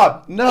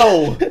 Mom,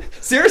 no.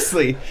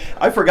 Seriously,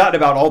 I've forgotten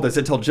about all this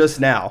until just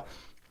now.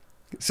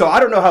 So I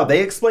don't know how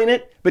they explain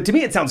it, but to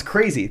me it sounds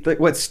crazy. Like,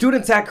 what,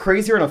 students act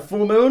crazier on a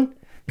full moon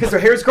because their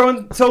hair's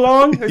growing so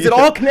long? Is it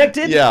all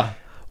connected? Yeah.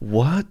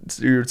 What?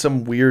 You're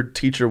some weird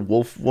teacher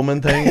wolf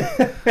woman thing?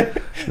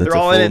 They're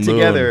all in it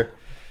together.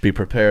 Be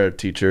prepared,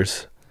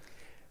 teachers.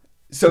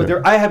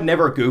 So I have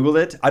never Googled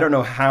it. I don't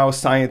know how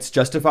science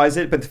justifies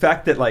it, but the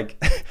fact that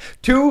like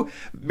two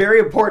very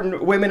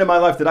important women in my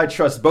life that I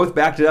trust both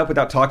backed it up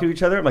without talking to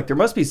each other, I'm like, there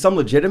must be some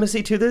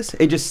legitimacy to this.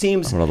 It just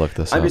seems, I'm gonna look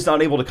this I'm up. just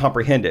not able to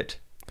comprehend it.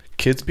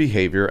 Kids'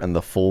 behavior and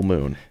the full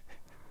moon.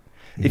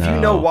 If you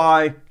know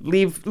why,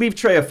 leave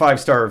Trey a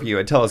 5-star review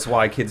and tell us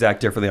why kids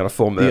act differently on a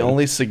full moon. The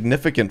only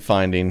significant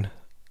finding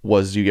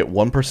was you get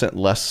 1%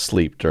 less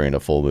sleep during a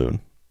full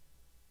moon.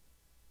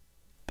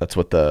 That's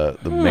what the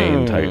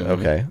main type.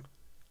 Okay.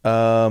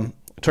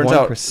 Turns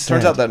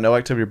out that no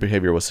activity or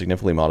behavior was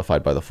significantly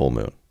modified by the full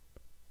moon.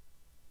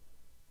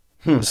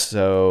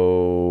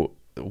 So,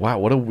 wow,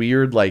 what a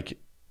weird, like,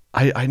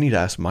 I need to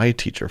ask my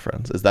teacher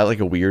friends. Is that like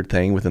a weird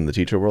thing within the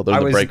teacher world?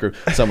 There's a break room.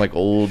 Some like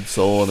old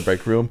soul in the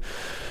break room.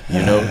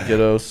 You know,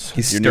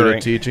 kiddos. You're new to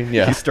teaching.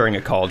 Yeah. He's stirring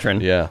a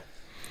cauldron. Yeah.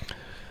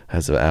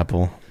 Has an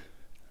apple.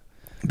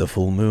 The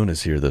full moon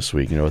is here this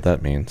week. You know what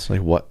that means?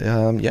 Like, what?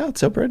 Yeah, it's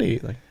so pretty.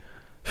 Like,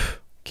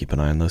 keep an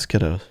eye on those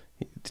kiddos.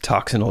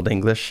 Talks in Old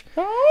English.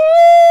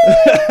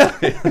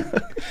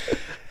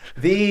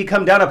 The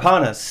come down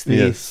upon us.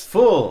 The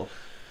full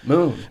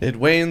moon. It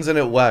wanes and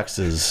it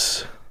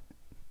waxes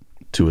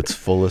to its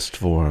fullest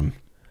form.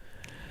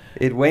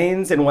 It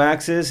wanes and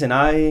waxes, and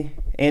I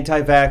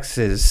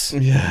anti-vaxes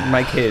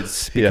my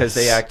kids because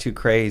they act too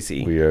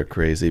crazy. We are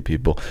crazy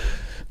people.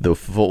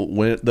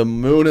 The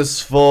moon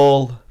is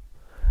full,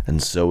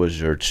 and so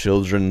is your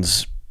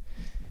children's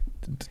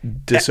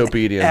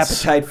disobedience.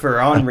 Appetite for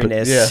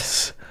orneriness.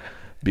 Yes.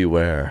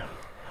 Beware.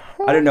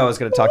 I didn't know I was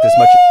going to talk this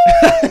much.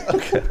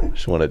 Okay. I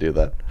just want to do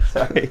that.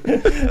 Sorry.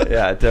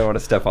 Yeah, I don't want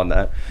to step on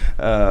that.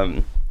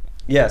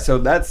 So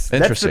that's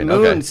the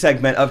moon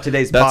segment of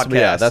today's podcast.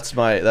 Yeah, that's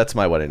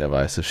my wedding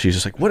advice. If she's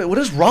just like, what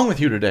is wrong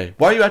with you today?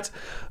 Why are you at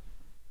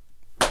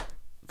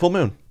full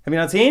moon? Have you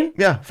not seen?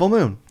 Yeah, full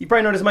moon. You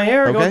probably noticed my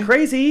hair going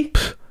crazy.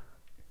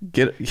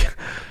 Get it?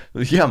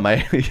 Yeah,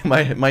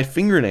 my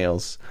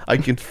fingernails. I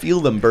can feel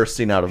them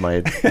bursting out of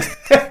my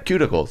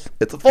cuticles.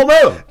 It's a full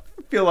moon.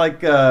 I feel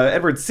like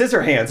Edward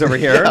Scissorhands over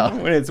here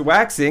when it's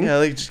waxing. Yeah,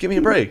 like, just give me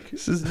a break.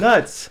 This is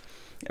nuts.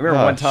 I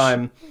remember one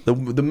time the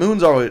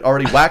moon's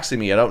already waxing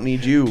me. I don't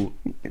need you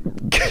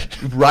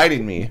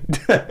riding me.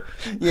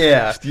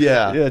 Yeah.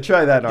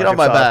 Try that. Get on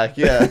my back.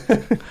 Yeah.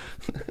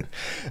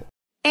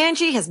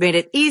 Angie has made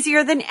it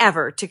easier than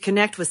ever to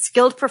connect with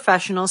skilled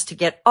professionals to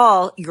get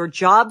all your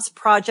jobs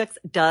projects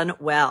done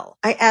well.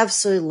 I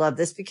absolutely love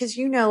this because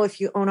if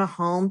you own a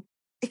home,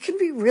 it can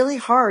be really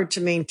hard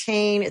to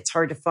maintain. It's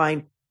hard to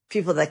find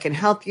people that can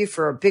help you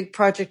for a big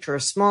project or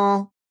a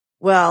small.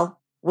 Well,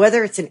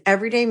 whether it's in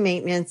everyday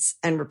maintenance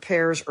and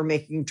repairs or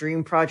making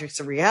dream projects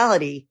a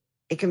reality,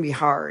 it can be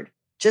hard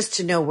just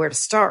to know where to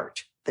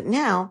start. But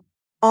now,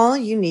 all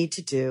you need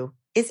to do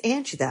is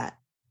Angie that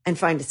and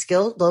find a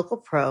skilled local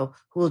pro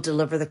who will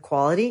deliver the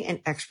quality and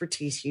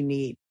expertise you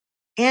need.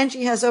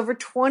 Angie has over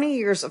 20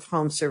 years of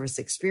home service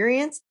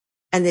experience,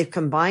 and they've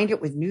combined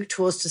it with new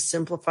tools to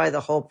simplify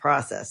the whole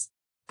process.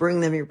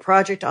 Bring them your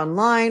project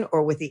online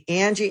or with the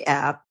Angie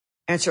app.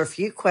 Answer a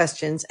few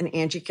questions, and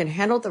Angie can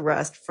handle the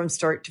rest from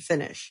start to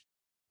finish.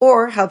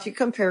 Or help you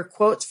compare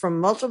quotes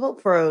from multiple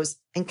pros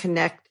and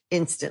connect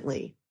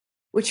instantly.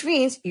 Which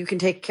means you can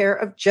take care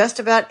of just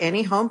about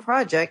any home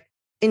project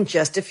in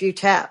just a few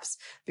taps.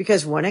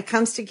 Because when it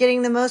comes to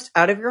getting the most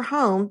out of your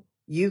home,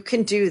 you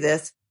can do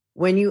this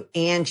when you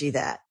Angie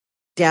that.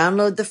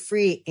 Download the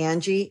free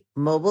Angie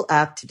mobile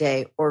app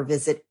today or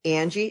visit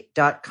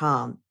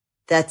Angie.com.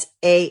 That's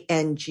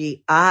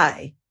ANGI.com.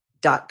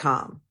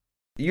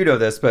 You know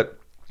this, but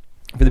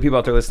for the people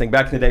out there listening,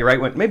 back in the day, right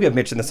when, maybe I've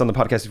mentioned this on the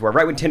podcast before,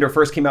 right when Tinder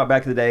first came out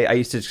back in the day, I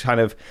used to kind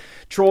of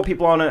troll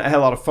people on it. I had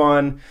a lot of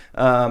fun.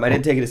 I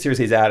didn't take it as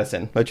seriously as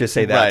Addison. Let's just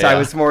say that. Right, I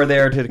was more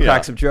there to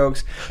crack some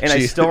jokes. And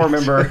I still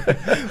remember.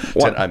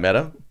 I met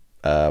her.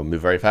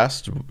 Moved very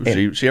fast.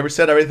 She ever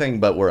said everything,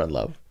 but we're in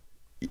love.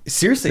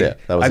 Seriously. Yeah,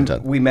 that was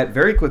intense. We met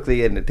very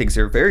quickly, and things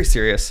are very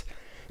serious.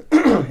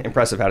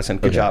 Impressive, Addison.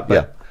 Good job.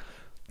 But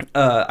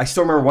I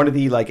still remember one of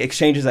the like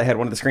exchanges I had,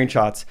 one of the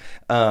screenshots.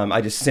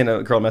 I just sent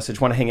a girl a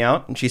message, want to hang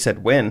out? And she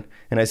said, when?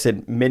 And I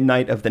said,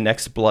 midnight of the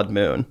next blood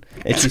moon.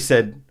 And she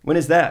said, when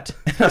is that?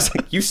 And I was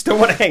like, you still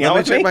want to hang out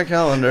with me? Let me check my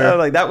calendar.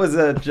 Like, that was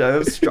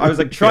I was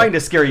like trying to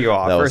scare you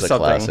off that or was a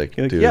something. Classic,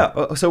 like, dude.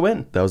 Yeah, so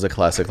when? That was a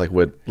classic. Like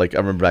I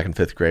remember back in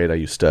 5th grade, I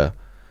used to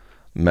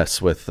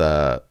mess with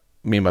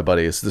me and my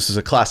buddies. This is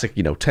a classic,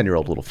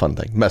 10-year-old little fun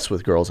thing. Mess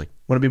with girls, like,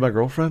 want to be my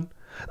girlfriend?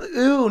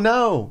 Ooh,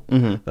 no.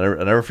 Mm-hmm.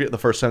 I never forget the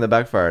first time that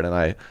backfired.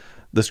 And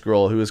this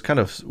girl who was kind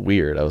of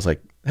weird, I was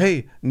like,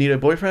 hey, need a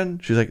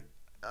boyfriend? She was like,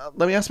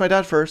 let me ask my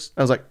dad first.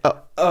 I was like,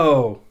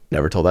 oh.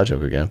 Never told that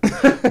joke again.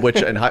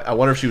 And I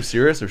wonder if she was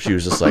serious or if she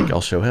was just like,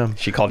 I'll show him.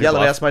 She called you bluff.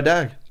 Let me ask my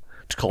dad.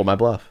 Just called my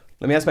bluff.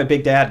 Let me ask my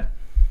big dad.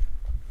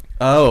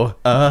 Oh.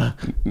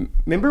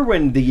 Remember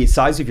when the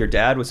size of your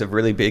dad was a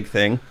really big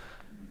thing?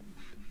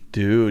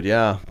 Dude,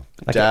 yeah.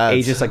 Like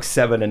ages like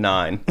 7 and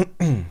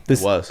 9.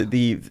 This was.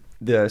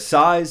 The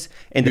size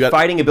and the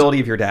fighting ability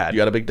of your dad. You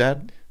got a big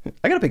dad?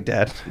 I got a big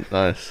dad.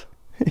 Nice.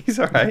 He's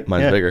all right.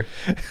 Mine's bigger.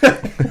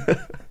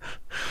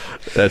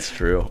 That's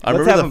true. I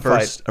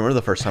remember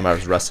the first time I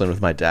was wrestling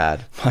with my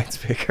dad. Mine's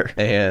bigger.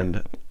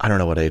 And I don't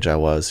know what age I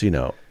was,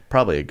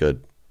 probably a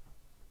good,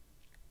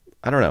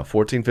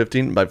 14,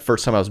 15. My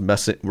first time I was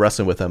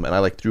wrestling with him, and I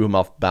like threw him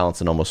off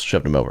balance and almost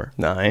shoved him over.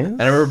 Nice.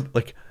 And I remember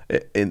like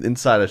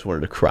inside I just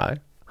wanted to cry.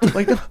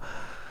 Like, no,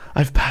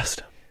 I've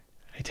passed him.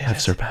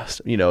 I've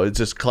surpassed him. It's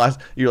just class.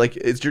 You're like,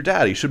 it's your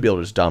dad. He should be able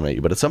to just dominate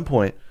you. But at some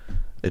point,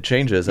 it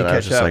changes, and I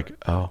was just like,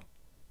 oh.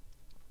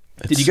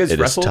 Did you guys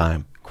wrestle? It is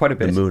time. Quite a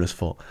bit. The moon is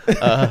full.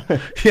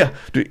 Yeah,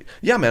 dude,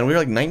 yeah, man. We were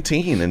like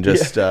 19 and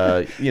just,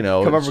 come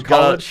over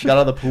college, got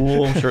out of the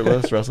pool,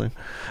 shirtless, wrestling.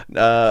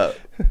 Winter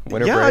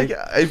break.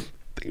 I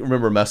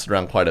remember messing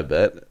around quite a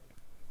bit.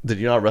 Did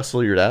you not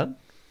wrestle your dad?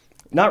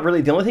 Not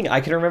really. The only thing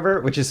I can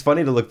remember, which is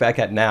funny to look back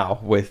at now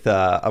with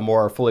a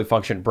more fully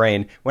functioned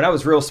brain, when I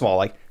was real small,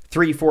 like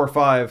 3, 4,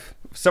 5,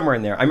 somewhere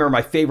in there. I remember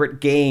my favorite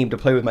game to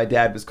play with my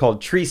dad was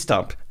called Tree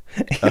Stump.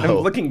 And I'm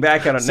looking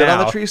back on it Sit now.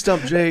 on the tree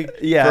stump, Jake,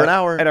 for an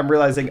hour. And I'm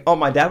realizing,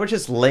 my dad was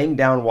just laying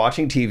down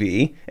watching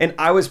TV, and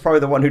I was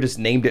probably the one who just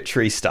named it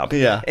Tree Stump.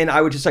 Yeah. And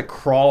I would just like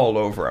crawl all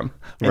over him.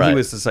 And he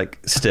was just like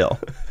still.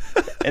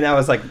 And I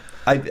was like,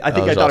 I think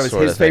I thought it was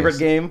his favorite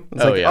game.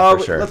 I was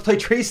for sure. Let's play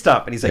Tree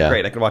Stump. And he's like,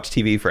 great, I can watch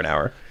TV for an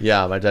hour.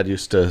 Yeah, my dad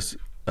used to say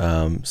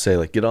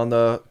like,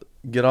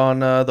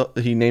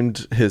 he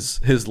named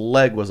his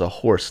leg was a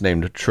horse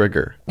named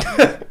Trigger.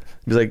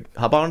 He's like,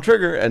 hop on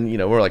Trigger, and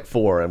we're like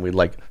 4, and we'd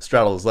like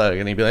straddle his leg,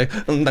 and he'd be like,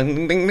 ding,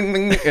 ding, ding,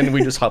 ding, and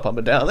we just hop up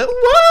and down. Like,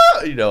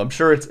 whoa! I'm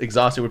sure it's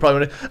exhausting. We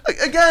probably would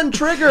again,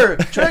 Trigger.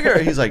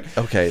 He's like,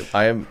 okay,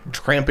 I am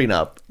cramping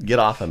up. Get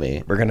off of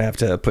me. We're gonna have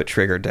to put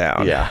Trigger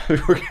down. Yeah,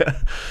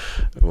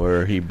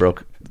 where he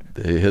broke.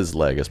 His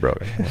leg is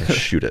broken.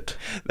 Shoot it.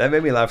 That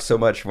made me laugh so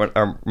much when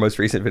our most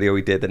recent video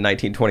we did, the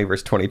 1920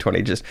 versus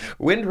 2020, just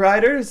Wind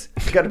Riders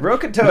got a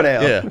broken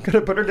toenail. Yeah,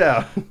 gonna put her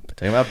down.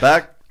 Take him out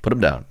back. Put him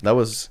down. That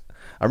was.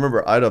 I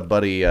remember I had a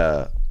buddy,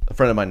 a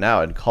friend of mine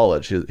now in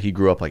college. He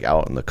grew up like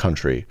out in the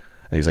country,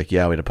 and he's like,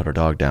 yeah, we had to put our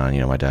dog down.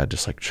 My dad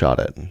just like shot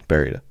it and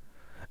buried it,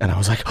 and I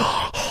was like,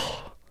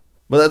 oh.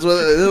 But that's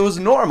what it was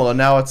normal. And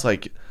now it's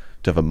like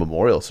to have a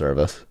memorial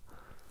service.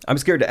 I'm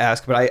scared to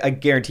ask, but I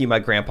guarantee my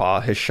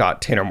grandpa has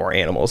shot 10 or more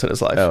animals in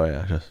his life. Oh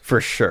yeah, for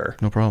sure.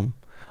 No problem.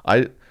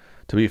 To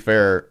be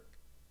fair,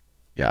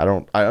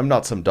 yeah, I'm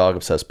not some dog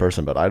obsessed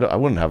person, but I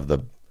wouldn't have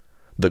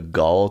the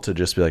gall to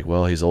just be like,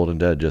 well, he's old and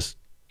dead. Just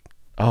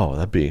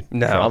that'd be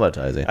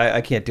traumatizing.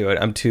 I can't do it.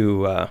 I'm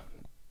too, I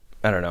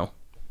don't know,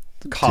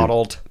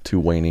 coddled. Too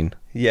waning.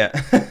 Yeah.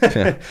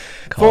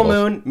 Full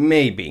moon,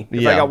 maybe.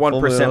 If I got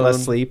 1%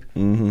 less sleep.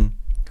 Mm-hmm.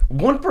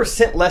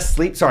 1% less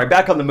sleep? Sorry,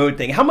 back on the moon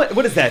thing. How much?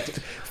 What is that?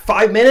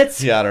 5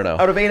 minutes? Yeah, I don't know.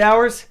 Out of 8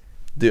 hours?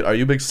 Dude, are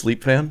you a big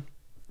sleep fan?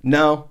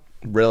 No.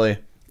 Really?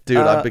 Dude,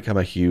 I've become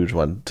a huge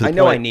one.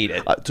 I need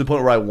it. To the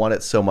point where I want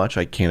it so much,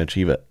 I can't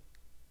achieve it.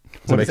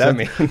 What does that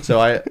mean?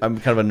 So I'm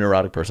kind of a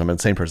neurotic person. I'm an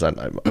insane person.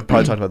 I've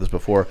probably talked about this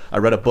before. I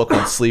read a book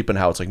on sleep and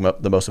how it's like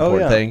the most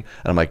important thing.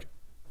 And I'm like,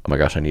 oh my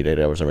gosh, I need 8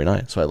 hours every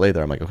night. So I lay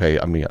there. I'm like, okay,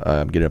 I'm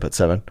getting up at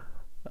 7,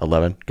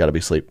 11, got to be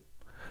asleep.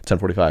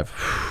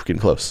 10:45, getting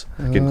close.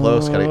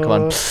 Gotta come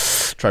on.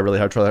 Try really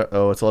hard.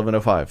 Oh, it's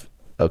 11:05.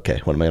 Okay,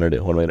 what am I gonna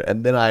do?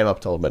 And then I am up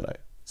till midnight.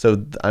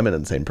 So I'm an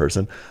insane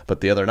person. But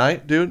the other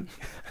night, dude,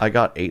 I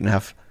got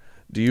 8.5.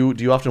 Do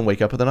you often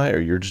wake up in the night, or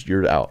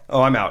you're out?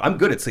 Oh, I'm out. I'm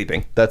good at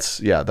sleeping.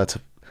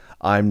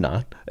 I'm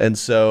not. And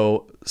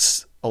so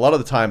a lot of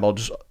the time I'll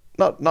just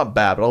not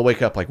bad, but I'll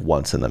wake up like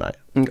once in the night,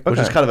 which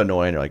is kind of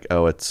annoying. You're like, I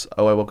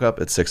woke up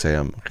at 6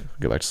 a.m.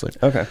 Go back to sleep.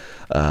 Okay.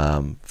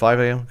 5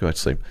 a.m. Go back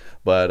to sleep.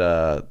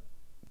 But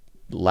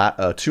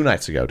 2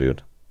 nights ago,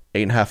 dude,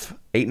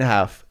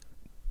 8.5,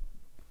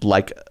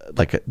 like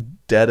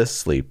dead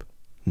asleep.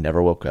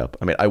 Never woke up.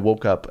 I mean, I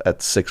woke up at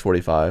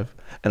 6:45,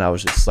 and I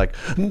was just like,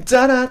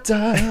 da da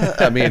da.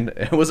 I mean,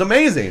 it was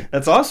amazing.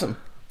 That's awesome.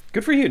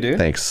 Good for you, dude.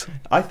 Thanks.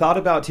 I thought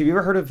about. Have you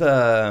ever heard of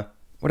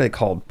what are they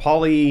called?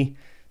 Poly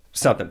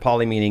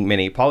meaning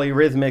many,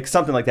 polyrhythmic,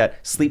 something like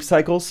that. Sleep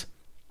cycles.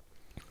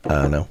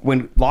 No.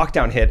 When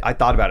lockdown hit, I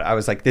thought about it. I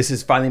was like, this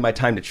is finally my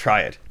time to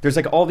try it. There's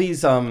like all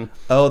these the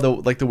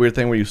weird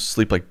thing where you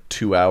sleep like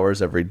 2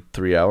 hours every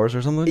 3 hours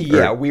or something?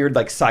 Yeah, weird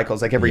like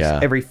cycles. Like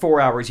every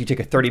 4 hours you take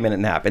a 30-minute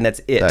nap and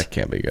that's it. That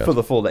can't be good. For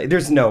the full day.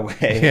 There's no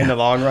way in the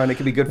long run it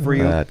could be good for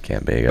you. That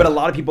can't be good. But a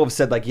lot of people have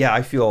said like, yeah,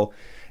 I feel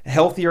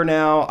healthier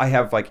now. I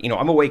have like,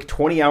 I'm awake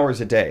 20 hours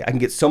a day. I can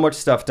get so much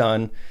stuff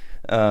done.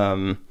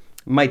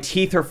 My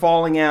teeth are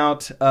falling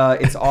out.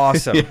 It's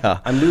awesome.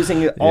 I'm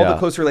losing all the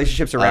close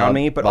relationships around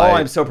me, but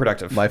I'm so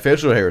productive. My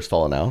facial hair is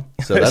falling out,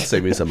 so that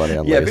saved me some money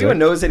on laser. If anyone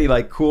knows any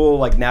like cool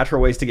like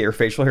natural ways to get your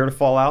facial hair to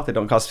fall out that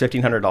don't cost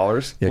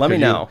 $1,500, let me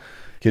know.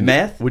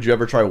 Meth? Would you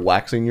ever try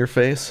waxing your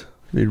face?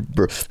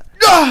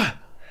 I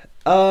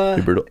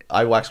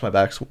waxed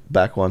my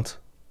back once.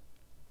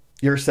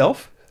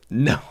 Yourself?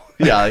 No.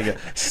 Yeah, like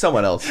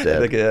someone else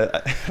did.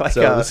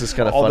 This is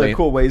kind of all funny. The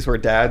cool ways where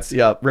dads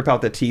rip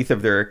out the teeth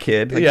of their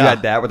kid. Like you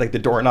had that with like the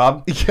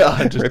doorknob.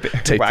 Yeah,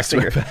 just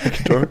waxing your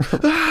back.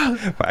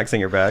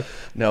 Waxing your back.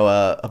 No,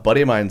 a buddy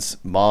of mine's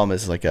mom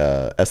is like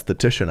a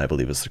esthetician, I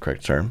believe is the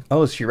correct term.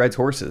 Oh, she rides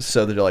horses.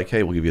 So they're like,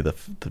 hey, we'll give you the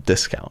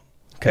discount.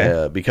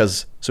 Okay.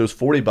 Because it was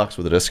 $40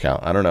 with a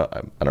discount. I don't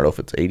know if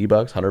it's $80,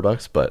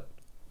 $100, but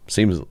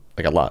seems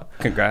like a lot.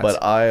 Congrats.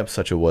 But I am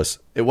such a wuss.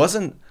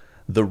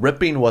 The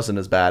ripping wasn't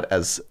as bad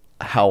as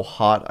how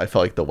hot I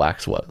felt like the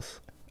wax was.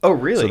 Oh,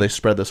 really? So they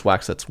spread this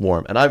wax that's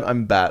warm, and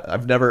I'm bad.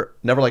 I've never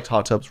liked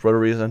hot tubs for whatever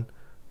reason.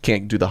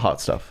 Can't do the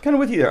hot stuff. Kind of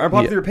with you there.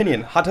 Unpopular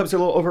opinion. Hot tubs are a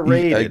little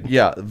overrated.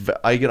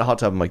 I get a hot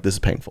tub. I'm like, this is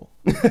painful,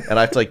 and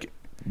I have to like,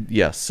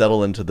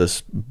 settle into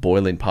this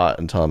boiling pot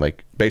until I'm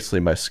like,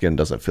 basically my skin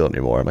doesn't feel it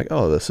anymore. I'm like,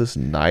 oh, this is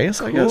nice.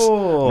 Cool. I guess.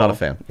 Not a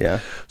fan.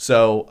 Yeah.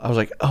 So I was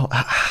like, oh,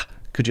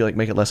 could you like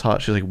make it less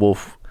hot? She's like,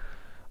 Wolf,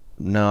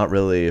 not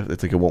really.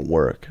 It's like it won't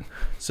work.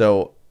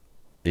 So.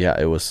 Yeah,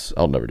 it was.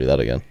 I'll never do that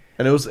again.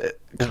 And it was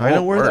kind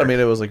of worth it. I mean,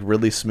 it was like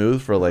really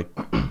smooth for like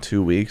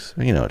 2 weeks.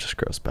 It just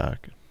grows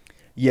back.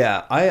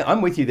 Yeah,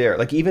 I'm with you there.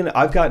 Like even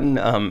I've gotten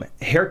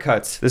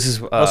haircuts. This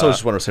is also I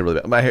just want to say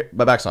really bad.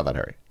 My back's not that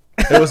hairy.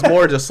 It was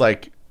more just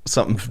like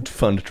something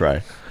fun to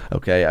try.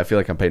 Okay, I feel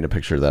like I'm painting a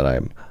picture that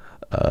I'm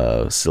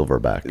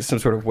silverback, some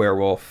sort of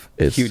werewolf.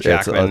 Hugh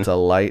Jackman. It's a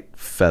light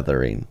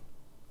feathering.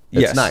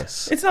 It's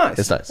nice. It's nice.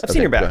 It's nice. I've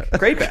seen your back.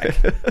 Great back.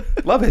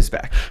 Love his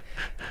back.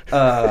 What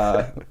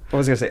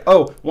was I going to say?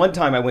 Oh, one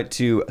time I went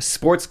to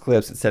Sports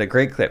Clips instead of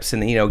Great Clips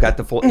and, got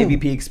the full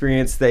MVP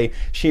experience. They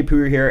shampoo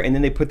your hair and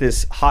then they put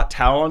this hot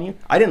towel on you.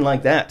 I didn't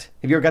like that.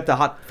 Have you ever got the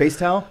hot face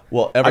towel?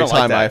 Well, every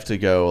time I have to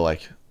go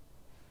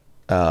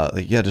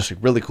just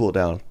really cool it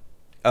down.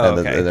 Oh,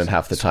 and then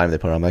half the time they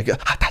put it on, I'm like,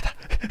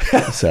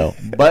 so,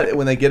 but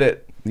when they get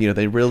it,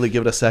 they really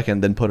give it a second,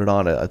 then put it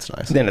on. It's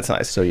nice. Then it's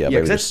nice. So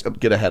maybe just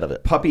get ahead of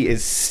it. Puppy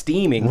is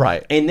steaming,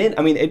 right? And then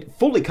it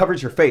fully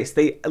covers your face.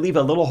 They leave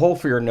a little hole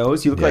for your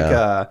nose. You look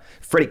like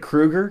Freddy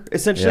Krueger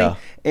essentially. Yeah.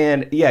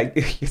 And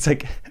it's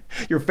like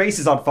your face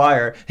is on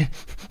fire,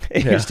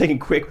 and you're just taking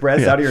quick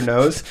breaths out of your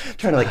nose,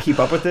 trying to like keep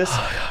up with this.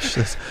 Oh gosh,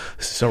 this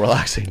is so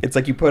relaxing. It's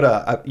like you put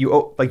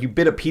you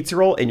bit a pizza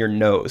roll in your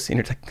nose, and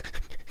you're like,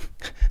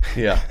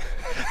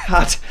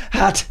 hot,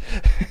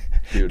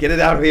 dude, get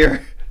it out of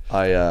here.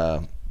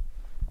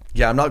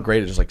 I'm not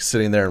great at just like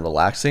sitting there and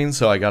relaxing.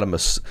 So I got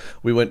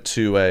we went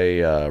to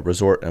a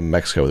resort in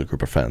Mexico with a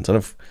group of friends. And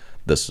if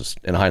this is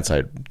in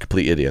hindsight,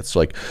 complete idiots. So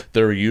like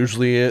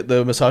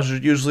the massages are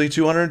usually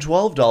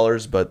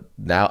 $212, but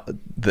now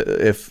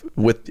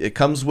it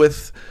comes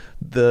with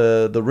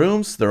the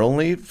rooms, they're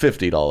only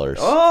 $50.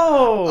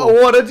 Oh,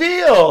 what a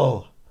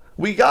deal!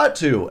 We got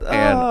to.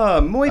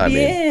 And muy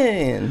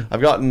bien.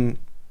 I've gotten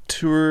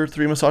 2 or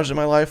 3 massages in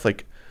my life,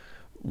 like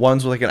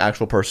ones with like an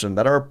actual person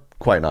that are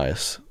quite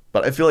nice.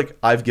 But I feel like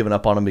I've given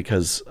up on them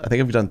because I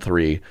think I've done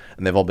 3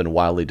 and they've all been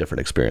wildly different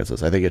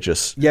experiences. I think it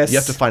just, you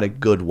have to find a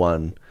good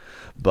one.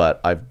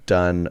 But I've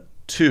done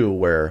 2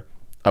 where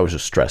I was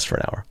just stressed for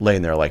an hour,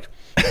 laying there like,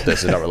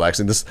 this is not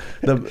relaxing. At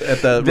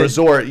the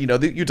resort, you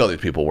tell these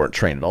people weren't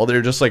trained at all.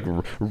 They're just like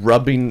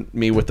rubbing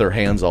me with their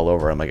hands all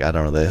over. I'm like, I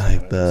don't really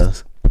like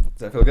this. Does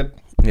that feel good?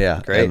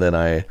 Yeah. Great. And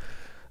then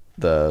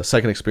the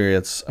second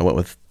experience I went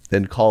with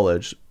in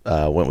college,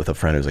 went with a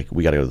friend who's like,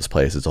 we got to go to this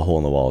place. It's a hole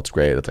in the wall. It's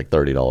great. It's like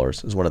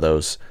 $30. It's one of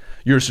those,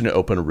 you're just in an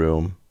open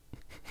room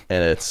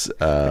and it's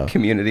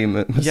community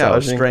massaging. Yeah, it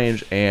was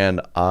strange.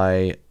 And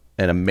a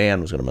man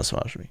was going to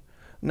massage me.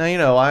 Now,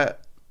 I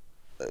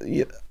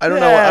don't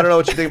know. I don't know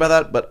what you think about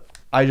that, but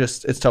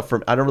it's tough for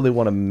me. I don't really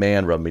want a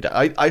man rub me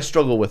down. I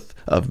struggle with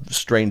a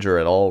stranger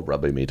at all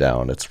rubbing me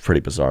down. It's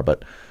pretty bizarre,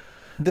 but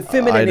the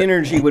feminine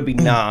energy would be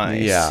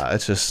nice. Yeah.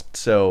 It's just,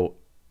 so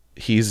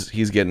he's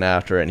getting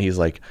after it and he's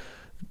like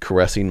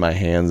caressing my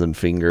hands and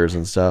fingers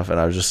and stuff. And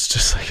I was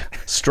just like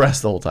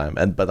stressed the whole time.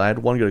 But I had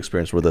one good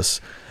experience where this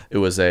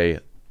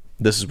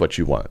is what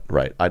you want,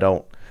 right?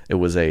 It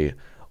was a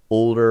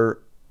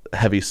older,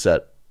 heavy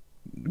set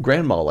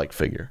grandma-like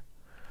figure.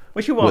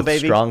 What you want, with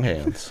baby? Strong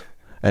hands.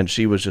 And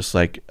she was just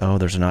like, oh,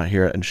 there's a knot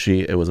here. And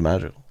it was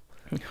magical.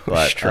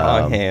 But,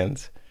 strong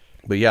hands.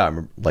 But yeah,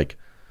 I'm like,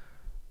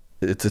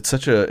 it's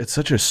such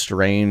a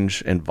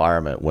strange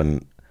environment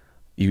when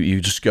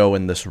you just go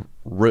in this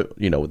room,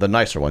 the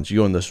nicer ones. You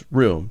go in this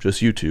room,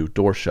 just you two,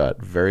 door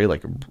shut, very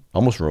like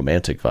almost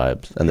romantic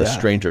vibes. And the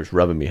stranger's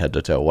rubbing me head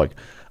to toe. Like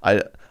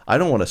I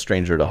don't want a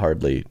stranger to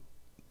hardly,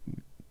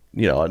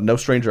 no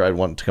stranger I'd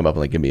want to come up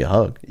and like give me a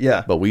hug.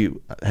 Yeah. But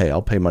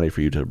I'll pay money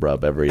for you to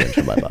rub every inch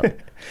of my body.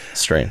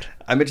 Strange.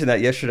 I mentioned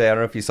that yesterday. I don't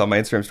know if you saw my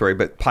Instagram story,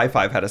 but Pi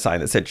 5 had a sign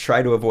that said,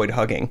 "Try to avoid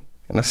hugging."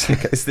 And I was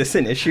like, is this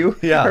an issue?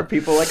 Yeah. Are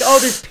people like, oh,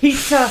 there's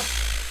pizza.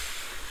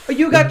 Oh,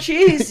 you got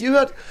cheese.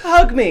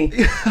 Hug me.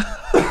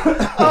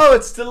 Oh,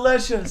 it's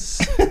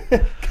delicious.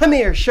 Come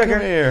here,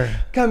 sugar.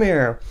 Come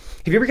here.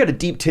 Have you ever got a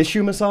deep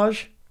tissue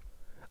massage?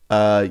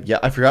 Yeah,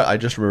 I forgot. I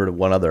just remembered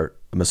one other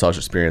massage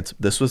experience.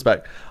 This was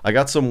back. I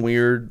got some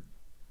weird.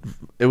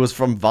 It was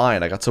from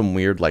Vine. I got some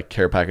weird like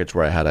care package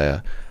where I had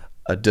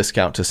a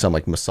discount to some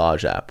like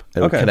massage app.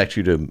 It would connect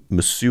you to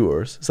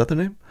masseurs. Is that the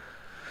name?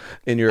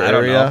 In your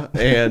area.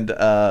 And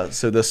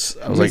so this,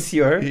 I was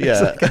Monsieur? like,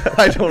 yeah,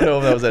 I don't know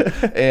if that was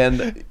it.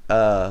 And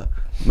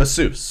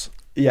masseuse.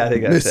 Yeah, I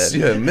think that's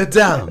Monsieur,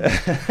 Madame.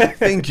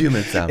 Thank you,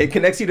 Madame. It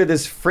connects you to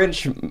this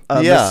French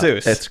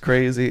masseuse. It's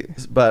crazy.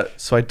 But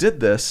so I did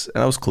this,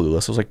 and I was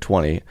clueless. I was like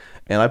 20,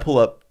 and I pull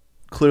up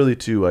clearly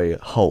to a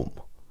home.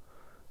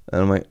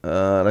 And I'm like,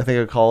 and I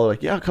think I call her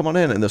like, yeah, come on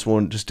in. And this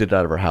woman just did it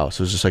out of her house.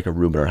 It was just like a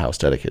room in her house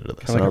dedicated to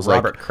this. Kind of like I was a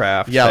Robert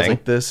Kraft yeah, thing. I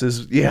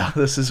was like,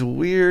 this is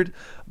weird.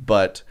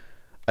 But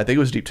I think it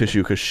was deep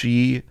tissue because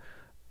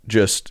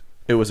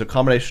it was a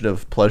combination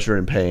of pleasure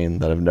and pain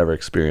that I've never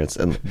experienced.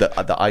 And the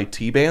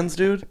IT bands,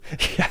 dude.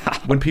 Yeah.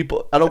 When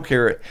people, I don't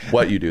care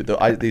what you do.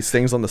 These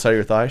things on the side of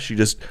your thigh, she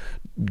just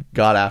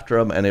got after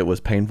them and it was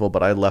painful.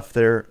 But I left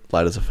there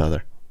light as a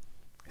feather.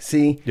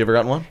 See, you ever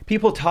gotten one?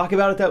 People talk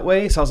about it that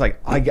way, so I was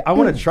like, I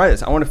want to try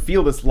this. I want to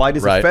feel this light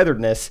as a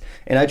featheredness,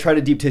 and I tried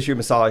a deep tissue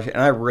massage, and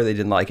I really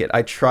didn't like it.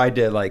 I tried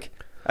to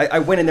I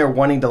went in there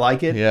wanting to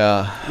like it.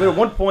 Yeah. But at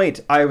one point,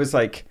 I was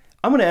like,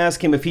 I'm going to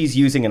ask him if he's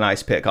using an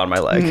ice pick on my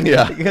leg.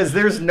 Yeah. Because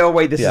there's no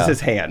way this is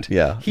his hand.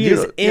 Yeah. He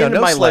is in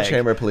no my leg.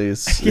 Sledgehammer,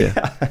 please.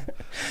 Yeah.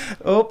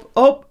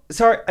 Oh,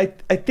 sorry.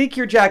 I think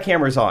your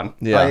jackhammer's on.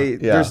 Yeah.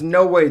 There's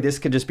no way this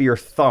could just be your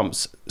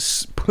thumbs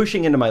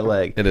pushing into my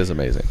leg. It is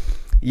amazing.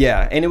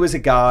 Yeah, and it was a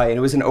guy, and it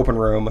was an open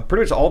room.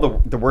 Pretty much all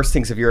the worst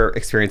things of your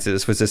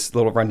experiences was this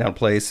little rundown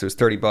place. It was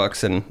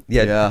 $30, and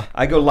yeah.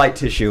 I go light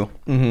tissue.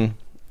 Mm-hmm.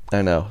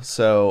 I know.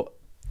 So,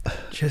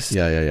 just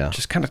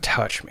just kind of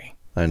touch me.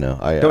 I know.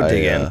 Don't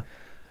dig in.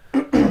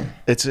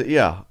 It's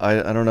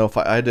I don't know if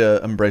I had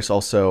to embrace.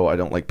 Also, I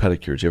don't like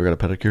pedicures. You ever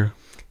got a pedicure?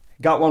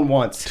 Got one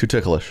once. Too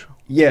ticklish.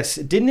 Yes,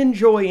 didn't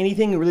enjoy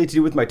anything really to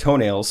do with my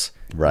toenails.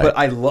 Right. But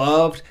I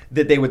loved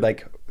that they would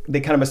they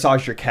kind of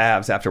massage your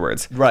calves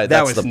afterwards. Right,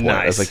 that was was the point.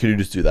 nice. I was like, can you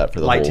just do that for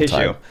the light whole tissue.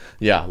 time?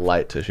 Yeah,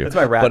 light tissue. That's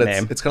my rap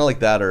name. It's kind of like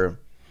that. Or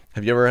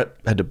have you ever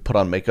had to put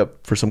on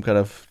makeup for some kind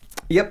of?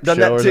 Yep, done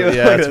that too.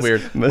 Yeah, it's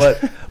weird.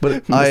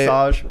 But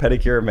massage,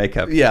 pedicure,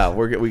 makeup. Yeah,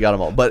 we got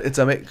them all. But it's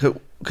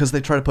because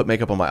they try to put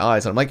makeup on my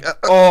eyes, and I'm like,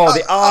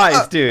 the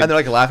eyes, dude. And they're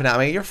like laughing at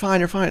me. You're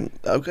fine.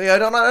 Okay, I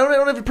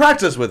don't even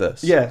practice with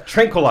this. Yeah,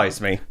 tranquilize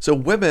me. So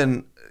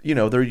women,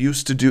 they're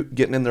used to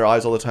getting in their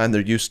eyes all the time.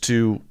 They're used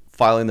to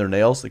filing their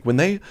nails. Like when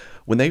they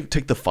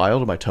take the file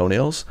to my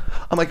toenails,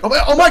 I'm like,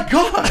 oh my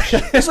gosh,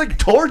 it's like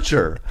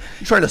torture.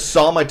 You're trying to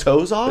saw my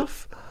toes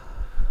off.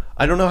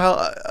 I don't know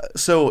how.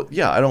 So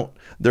yeah, I don't.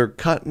 They're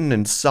cutting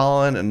and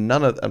sawing, and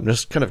I'm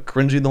just kind of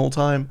cringing the whole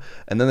time.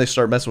 And then they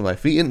start messing with my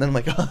feet, and then I'm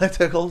like, oh, that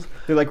tickles.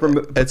 They're like,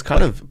 it's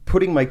kind of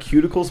putting my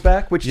cuticles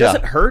back, which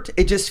doesn't hurt.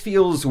 It just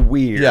feels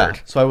weird. Yeah.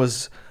 So I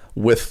was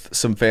with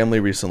some family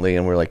recently,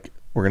 and we're like,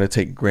 we're going to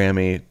take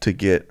Grammy to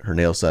get her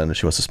nails done, and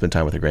she wants to spend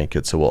time with her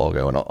grandkids, so we'll all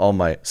go. And all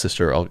my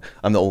sister,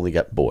 I'm the only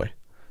boy.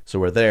 So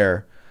we're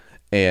there,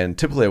 and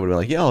typically I would have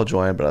been like, yeah, I'll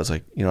join, but I was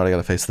like, you know what, I got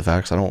to face the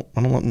facts. I don't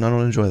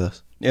enjoy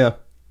this. Yeah.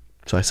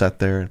 So I sat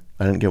there, and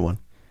I didn't get one.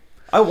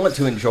 I want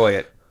to enjoy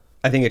it.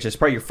 I think it's just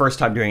probably your first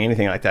time doing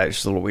anything like that. It's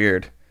just a little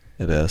weird.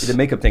 It is. The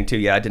makeup thing, too.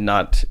 Yeah, I did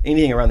not.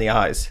 Anything around the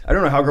eyes. I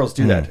don't know how girls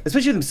do that.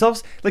 Especially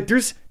themselves. Like,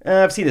 there's...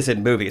 I've seen this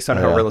in movies. I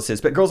don't know how real this is.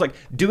 But girls, like,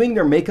 doing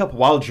their makeup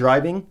while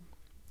driving.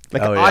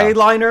 Like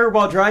eyeliner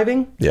while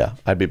driving. Yeah,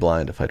 I'd be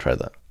blind if I tried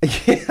that.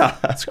 Yeah.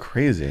 That's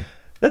crazy.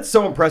 That's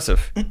so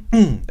impressive.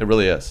 It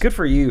really is. Good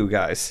for you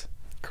guys.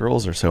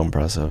 Girls are so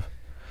impressive.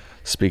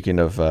 Speaking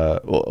of...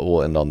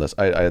 we'll end on this.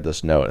 I had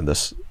this note and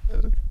this...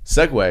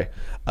 segue.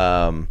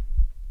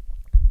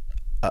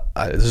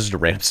 This is a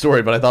random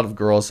story, but I thought of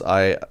girls.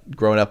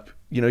 Growing up,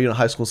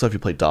 high school stuff, you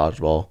played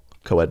dodgeball,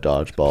 co-ed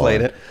dodgeball.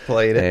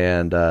 Played it.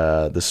 And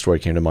this story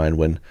came to mind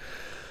when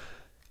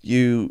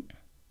you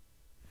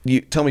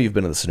tell me you've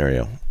been in the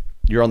scenario.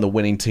 You're on the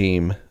winning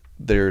team.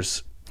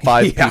 There's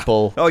 5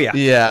 people. Oh, yeah.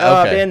 Yeah, okay.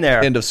 I've been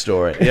there. End of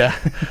story. Yeah.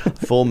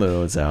 Full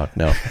moon's out.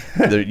 No.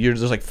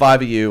 There's like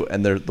 5 of you,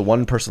 and the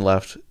one person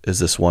left is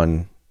this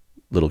one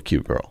little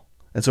cute girl.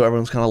 And so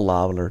everyone's kind of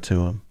lobbing her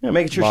to him. Yeah,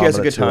 making sure she has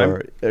a good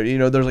time.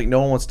 There's like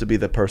no one wants to be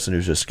the person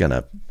who's just going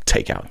to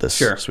take out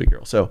this sweet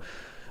girl. So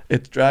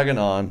it's dragging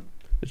on.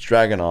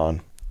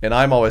 And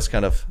I'm always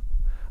kind of,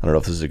 I don't know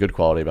if this is a good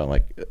quality, but I'm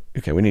like,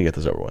 okay, we need to get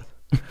this over with.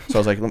 So I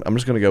was like, I'm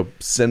just going to go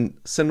send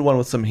one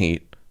with some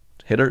heat,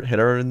 hit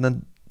her in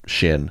the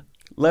shin.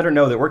 Let her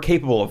know that we're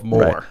capable of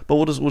more. Right. But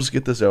we'll just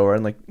get this over,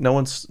 and like no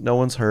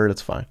one's hurt.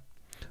 It's fine.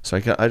 So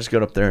I just go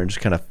up there and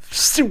just kind of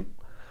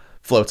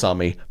floats on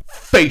me,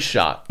 face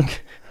shot.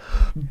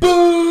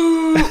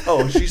 Boo!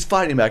 Oh, she's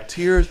fighting back,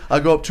 tears. I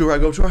go up to her.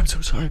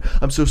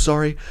 I'm so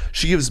sorry.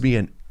 She gives me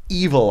an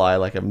evil eye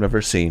like I've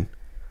never seen.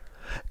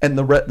 And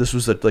this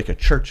was like a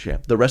church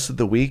camp. The rest of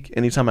the week,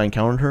 anytime I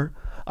encountered her,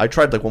 I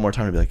tried like one more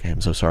time to be like, hey,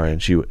 I'm so sorry.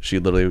 And she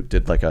literally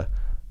did like a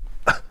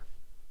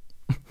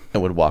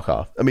and would walk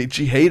off. I mean,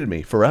 she hated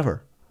me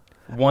forever.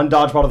 One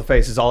dodgeball to the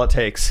face is all it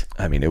takes.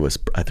 I mean,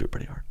 I threw it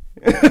pretty hard.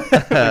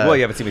 Well,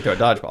 you haven't seen me throw a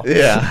dodgeball.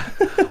 Yeah.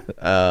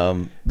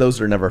 Those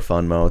are never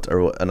fun moments.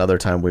 Or another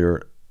time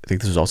I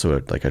think this was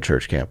also like a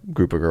church camp,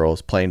 group of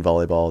girls playing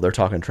volleyball. They're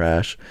talking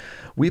trash.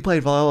 We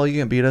played volleyball, you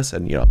can't beat us.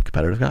 And, I'm a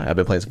competitive guy. I've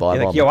been playing some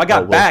volleyball. Like, yo, I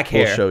got back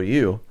here. We'll show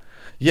you.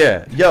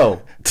 Yeah,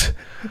 yo.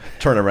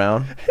 Turn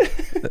around.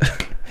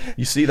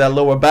 You see that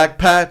lower back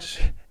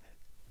patch?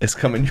 It's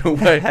coming your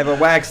way. Haven't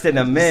waxed in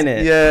a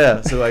minute.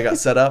 Yeah. So I got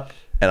set up,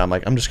 and I'm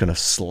like, I'm just going to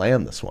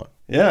slam this one.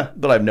 Yeah.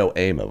 But I have no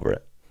aim over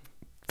it.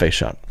 Face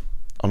shot.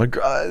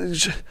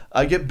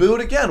 I get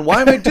booed again.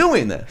 Why am I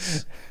doing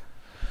this?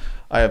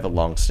 I have a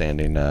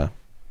long-standing...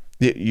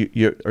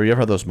 you ever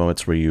had those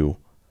moments where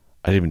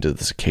I even did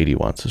this at Katie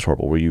once. It's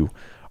horrible. Where you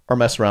are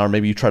messing around.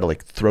 Maybe you try to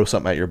like throw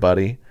something at your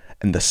buddy,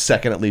 and the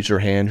second it leaves your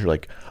hand, you're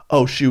like,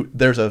 oh, shoot,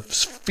 there's a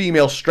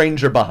female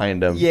stranger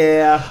behind him.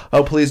 Yeah.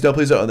 Oh, please don't.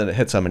 And then it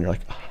hits him, and you're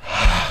like...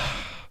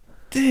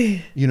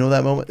 You know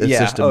that moment? It's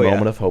just a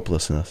moment of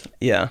hopelessness.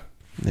 Yeah.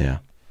 Yeah.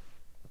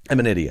 I'm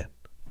an idiot.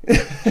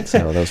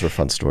 So those were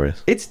fun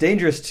stories. It's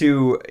dangerous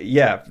to,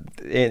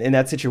 in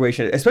that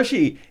situation,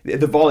 especially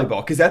the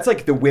volleyball, because that's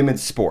like the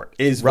women's sport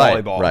is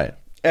volleyball. Right.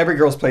 Every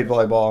girl's played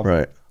volleyball.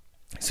 Right.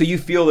 So you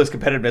feel this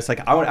competitiveness,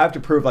 like I have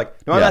to prove, like,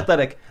 no, I'm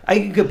athletic. I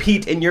can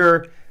compete in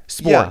your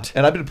sport. Yeah.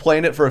 And I've been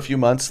playing it for a few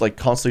months, like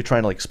constantly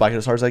trying to like spike it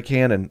as hard as I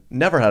can, and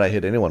never had I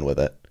hit anyone with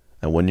it.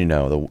 And when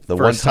the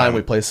one time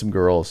we played some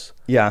girls,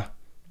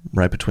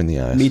 right between the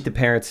eyes, Meet the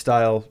Parents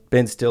style,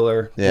 Ben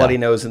Stiller, bloody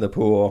nose in the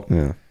pool.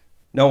 Yeah.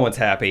 No one's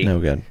happy. No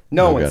good.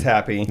 No one's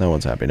happy. No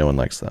one's happy. No one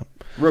likes them.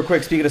 Real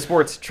quick, speaking of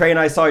sports, Trey and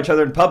I saw each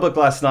other in public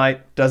last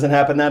night. Doesn't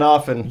happen that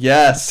often.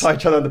 Yes. Saw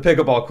each other on the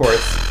pickleball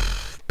courts.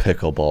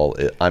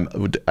 Pickleball. I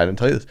didn't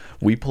tell you this.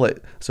 We play.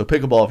 So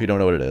pickleball, if you don't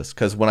know what it is,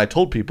 because when I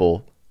told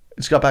people,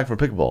 just got back from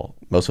pickleball,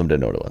 most of them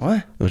didn't know what it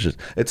was. What?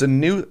 It's a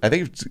new. I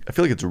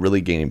feel like it's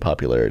really gaining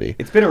popularity.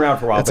 It's been around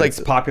for a while, but it's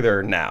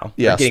popular now.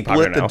 Yeah.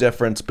 Split the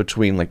difference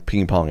between like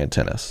ping pong and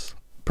tennis.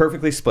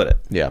 Perfectly split it.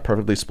 Yeah,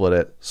 perfectly split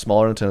it.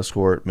 Smaller than a tennis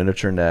court,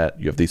 miniature net.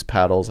 You have these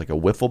paddles, like a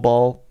wiffle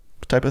ball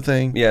type of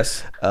thing.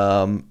 Yes.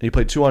 You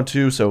play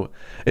 2-on-2, so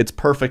it's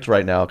perfect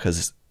right now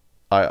because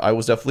I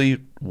was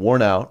definitely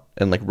worn out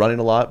and like running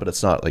a lot, but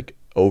it's not like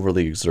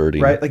overly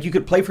exerting. Right, like you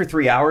could play for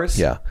 3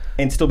 hours.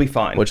 And still be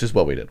fine. Which is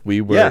what we did.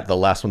 We were the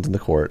last ones in the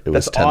court. It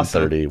was 10:30.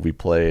 Awesome. We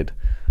played,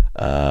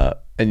 and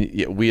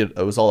it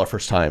was all our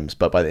first times.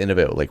 But by the end of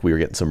it, like we were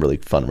getting some really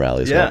fun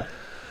rallies. Yeah.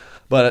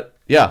 But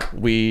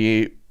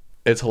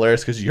it's hilarious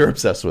because you're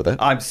obsessed with it.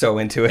 I'm so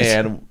into it.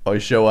 And I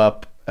show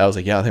up. I was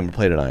like, I think we'll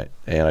play tonight.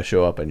 And I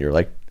show up, and you're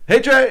like, hey,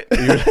 Trey.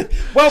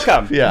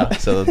 Welcome. Yeah.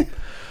 So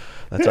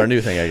that's our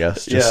new thing, I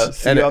guess. See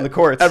you on the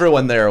courts.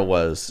 Everyone there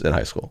was in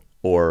high school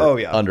or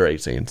under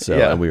 18. So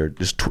and we were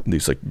just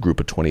these like group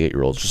of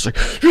 28-year-olds just like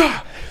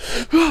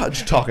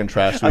just talking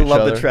trash to each other. I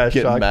love the trash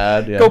getting talk.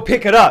 Mad. Yeah. Go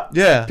pick it up.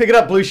 Yeah. Pick it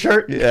up, blue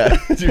shirt. Yeah.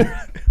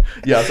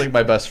 Yeah, it's like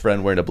my best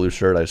friend wearing a blue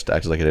shirt. I just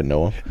acted like I didn't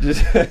know him.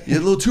 You're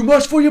a little too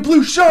much for your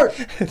blue shirt.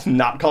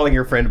 Not calling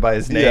your friend by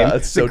his name. Yeah,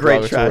 it's so a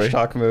great trash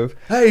talk move.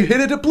 Hey,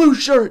 hit it a blue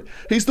shirt.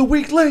 He's the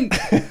weak link.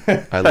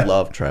 I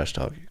love trash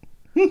talking.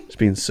 Just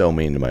being so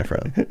mean to my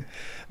friend.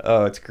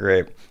 Oh, it's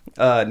great.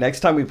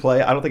 Next time we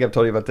play, I don't think I've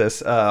told you about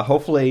this.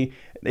 Hopefully,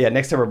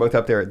 next time we're both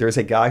up there, there's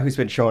a guy who's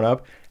been showing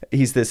up.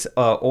 He's this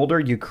older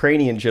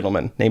Ukrainian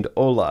gentleman named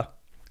Ola,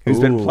 who's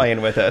been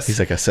playing with us. He's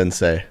like a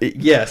sensei.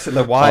 Yes,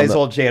 the wise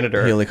old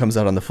janitor. He only comes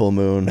out on the full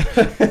moon.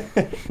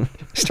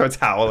 Starts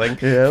howling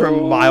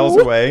from miles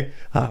away.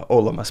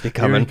 Ola must be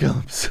coming. Here he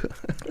comes.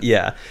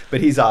 Yeah,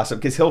 but he's awesome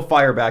because he'll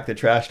fire back the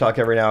trash talk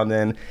every now and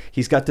then.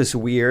 He's got this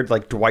weird,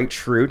 like Dwight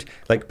Schrute,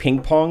 like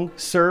ping pong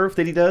serve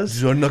that he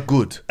does. You're not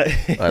good.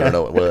 I don't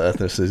know what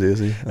ethnicity is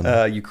he.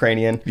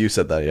 Ukrainian. You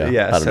said that, yeah.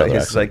 Yeah, so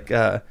he's like,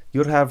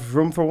 you'll have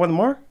room for one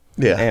more?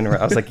 Yeah. And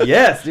I was like,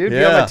 yes, dude,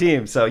 you're on my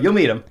team. So you'll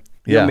meet him.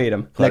 You'll meet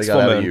him. Next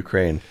full moon.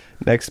 Ukraine.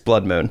 Next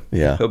blood moon.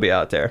 Yeah. He'll be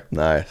out there.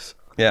 Nice.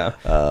 Yeah.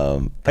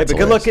 Hey, but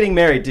good luck getting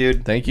married,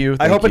 dude. Thank you.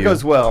 I hope it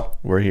goes well.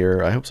 We're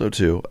here. I hope so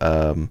too.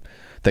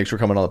 Thanks for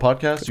coming on the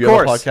podcast. You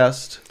have a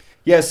podcast?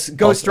 Yes,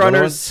 Ghost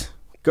Runners.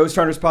 Ghost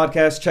Runners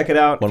podcast. Check it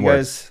out. If you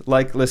guys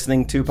like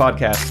listening to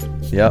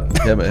podcasts. Yep.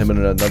 Him and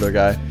another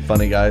guy.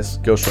 Funny guys.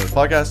 Ghost Runners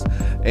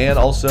podcast. And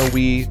also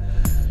we...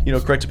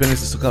 Correct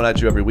Opinions is still coming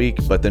at you every week,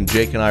 but then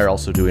Jake and I are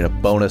also doing a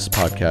bonus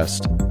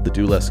podcast, the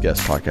Do Less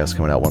Guest podcast,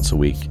 coming out once a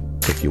week.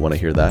 If you want to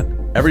hear that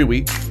every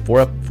week,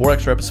 four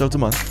extra episodes a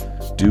month,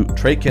 do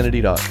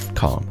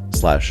TreyKennedy.com.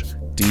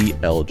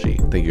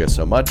 anchor.fm/DLG. Thank you guys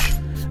so much,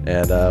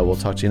 and we'll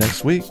talk to you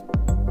next week.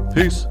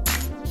 Peace.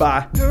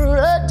 Bye.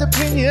 Correct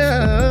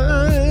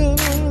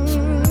opinions.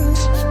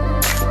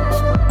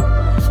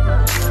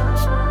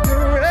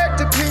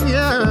 Correct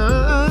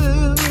opinions.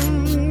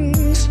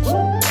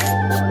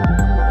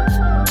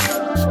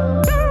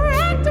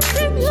 Correct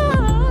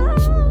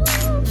opinions.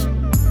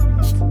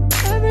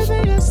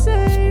 Everything I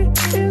say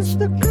is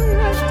the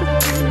correct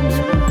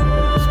opinion.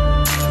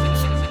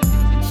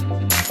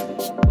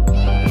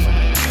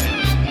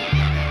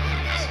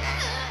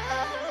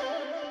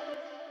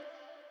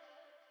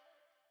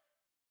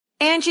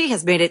 Angie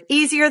has made it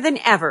easier than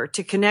ever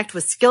to connect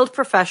with skilled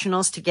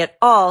professionals to get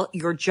all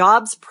your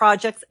jobs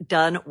projects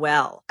done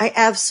well. I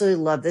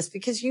absolutely love this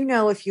because, you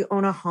know, if you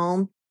own a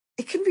home,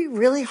 it can be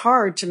really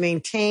hard to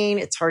maintain.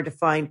 It's hard to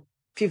find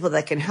people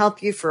that can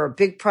help you for a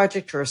big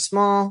project or a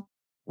small.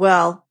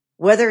 Well,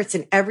 whether it's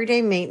in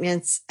everyday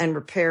maintenance and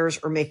repairs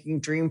or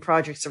making dream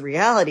projects a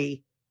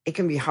reality, it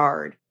can be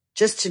hard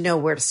just to know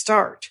where to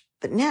start.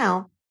 But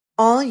now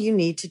all you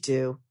need to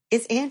do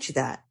is Angie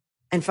that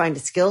and find a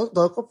skilled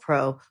local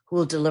pro who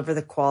will deliver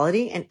the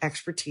quality and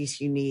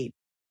expertise you need.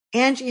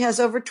 Angie has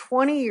over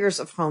 20 years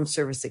of home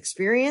service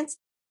experience,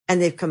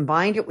 and they've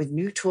combined it with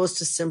new tools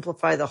to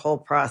simplify the whole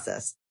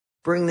process.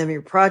 Bring them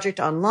your project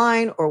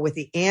online or with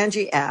the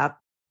Angie app,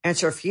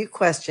 answer a few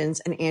questions,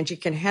 and Angie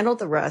can handle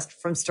the rest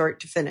from start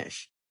to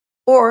finish.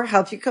 Or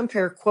help you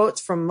compare quotes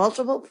from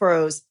multiple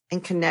pros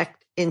and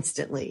connect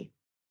instantly,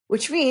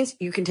 which means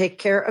you can take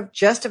care of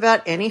just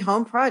about any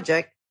home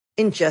project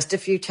in just a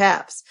few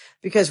taps.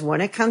 Because when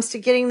it comes to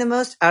getting the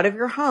most out of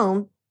your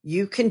home,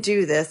 you can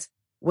do this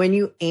when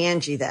you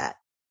Angie that.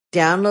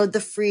 Download the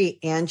free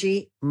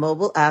Angie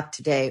mobile app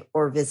today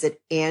or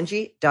visit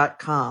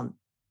Angie.com.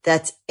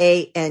 That's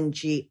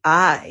ANGI.com.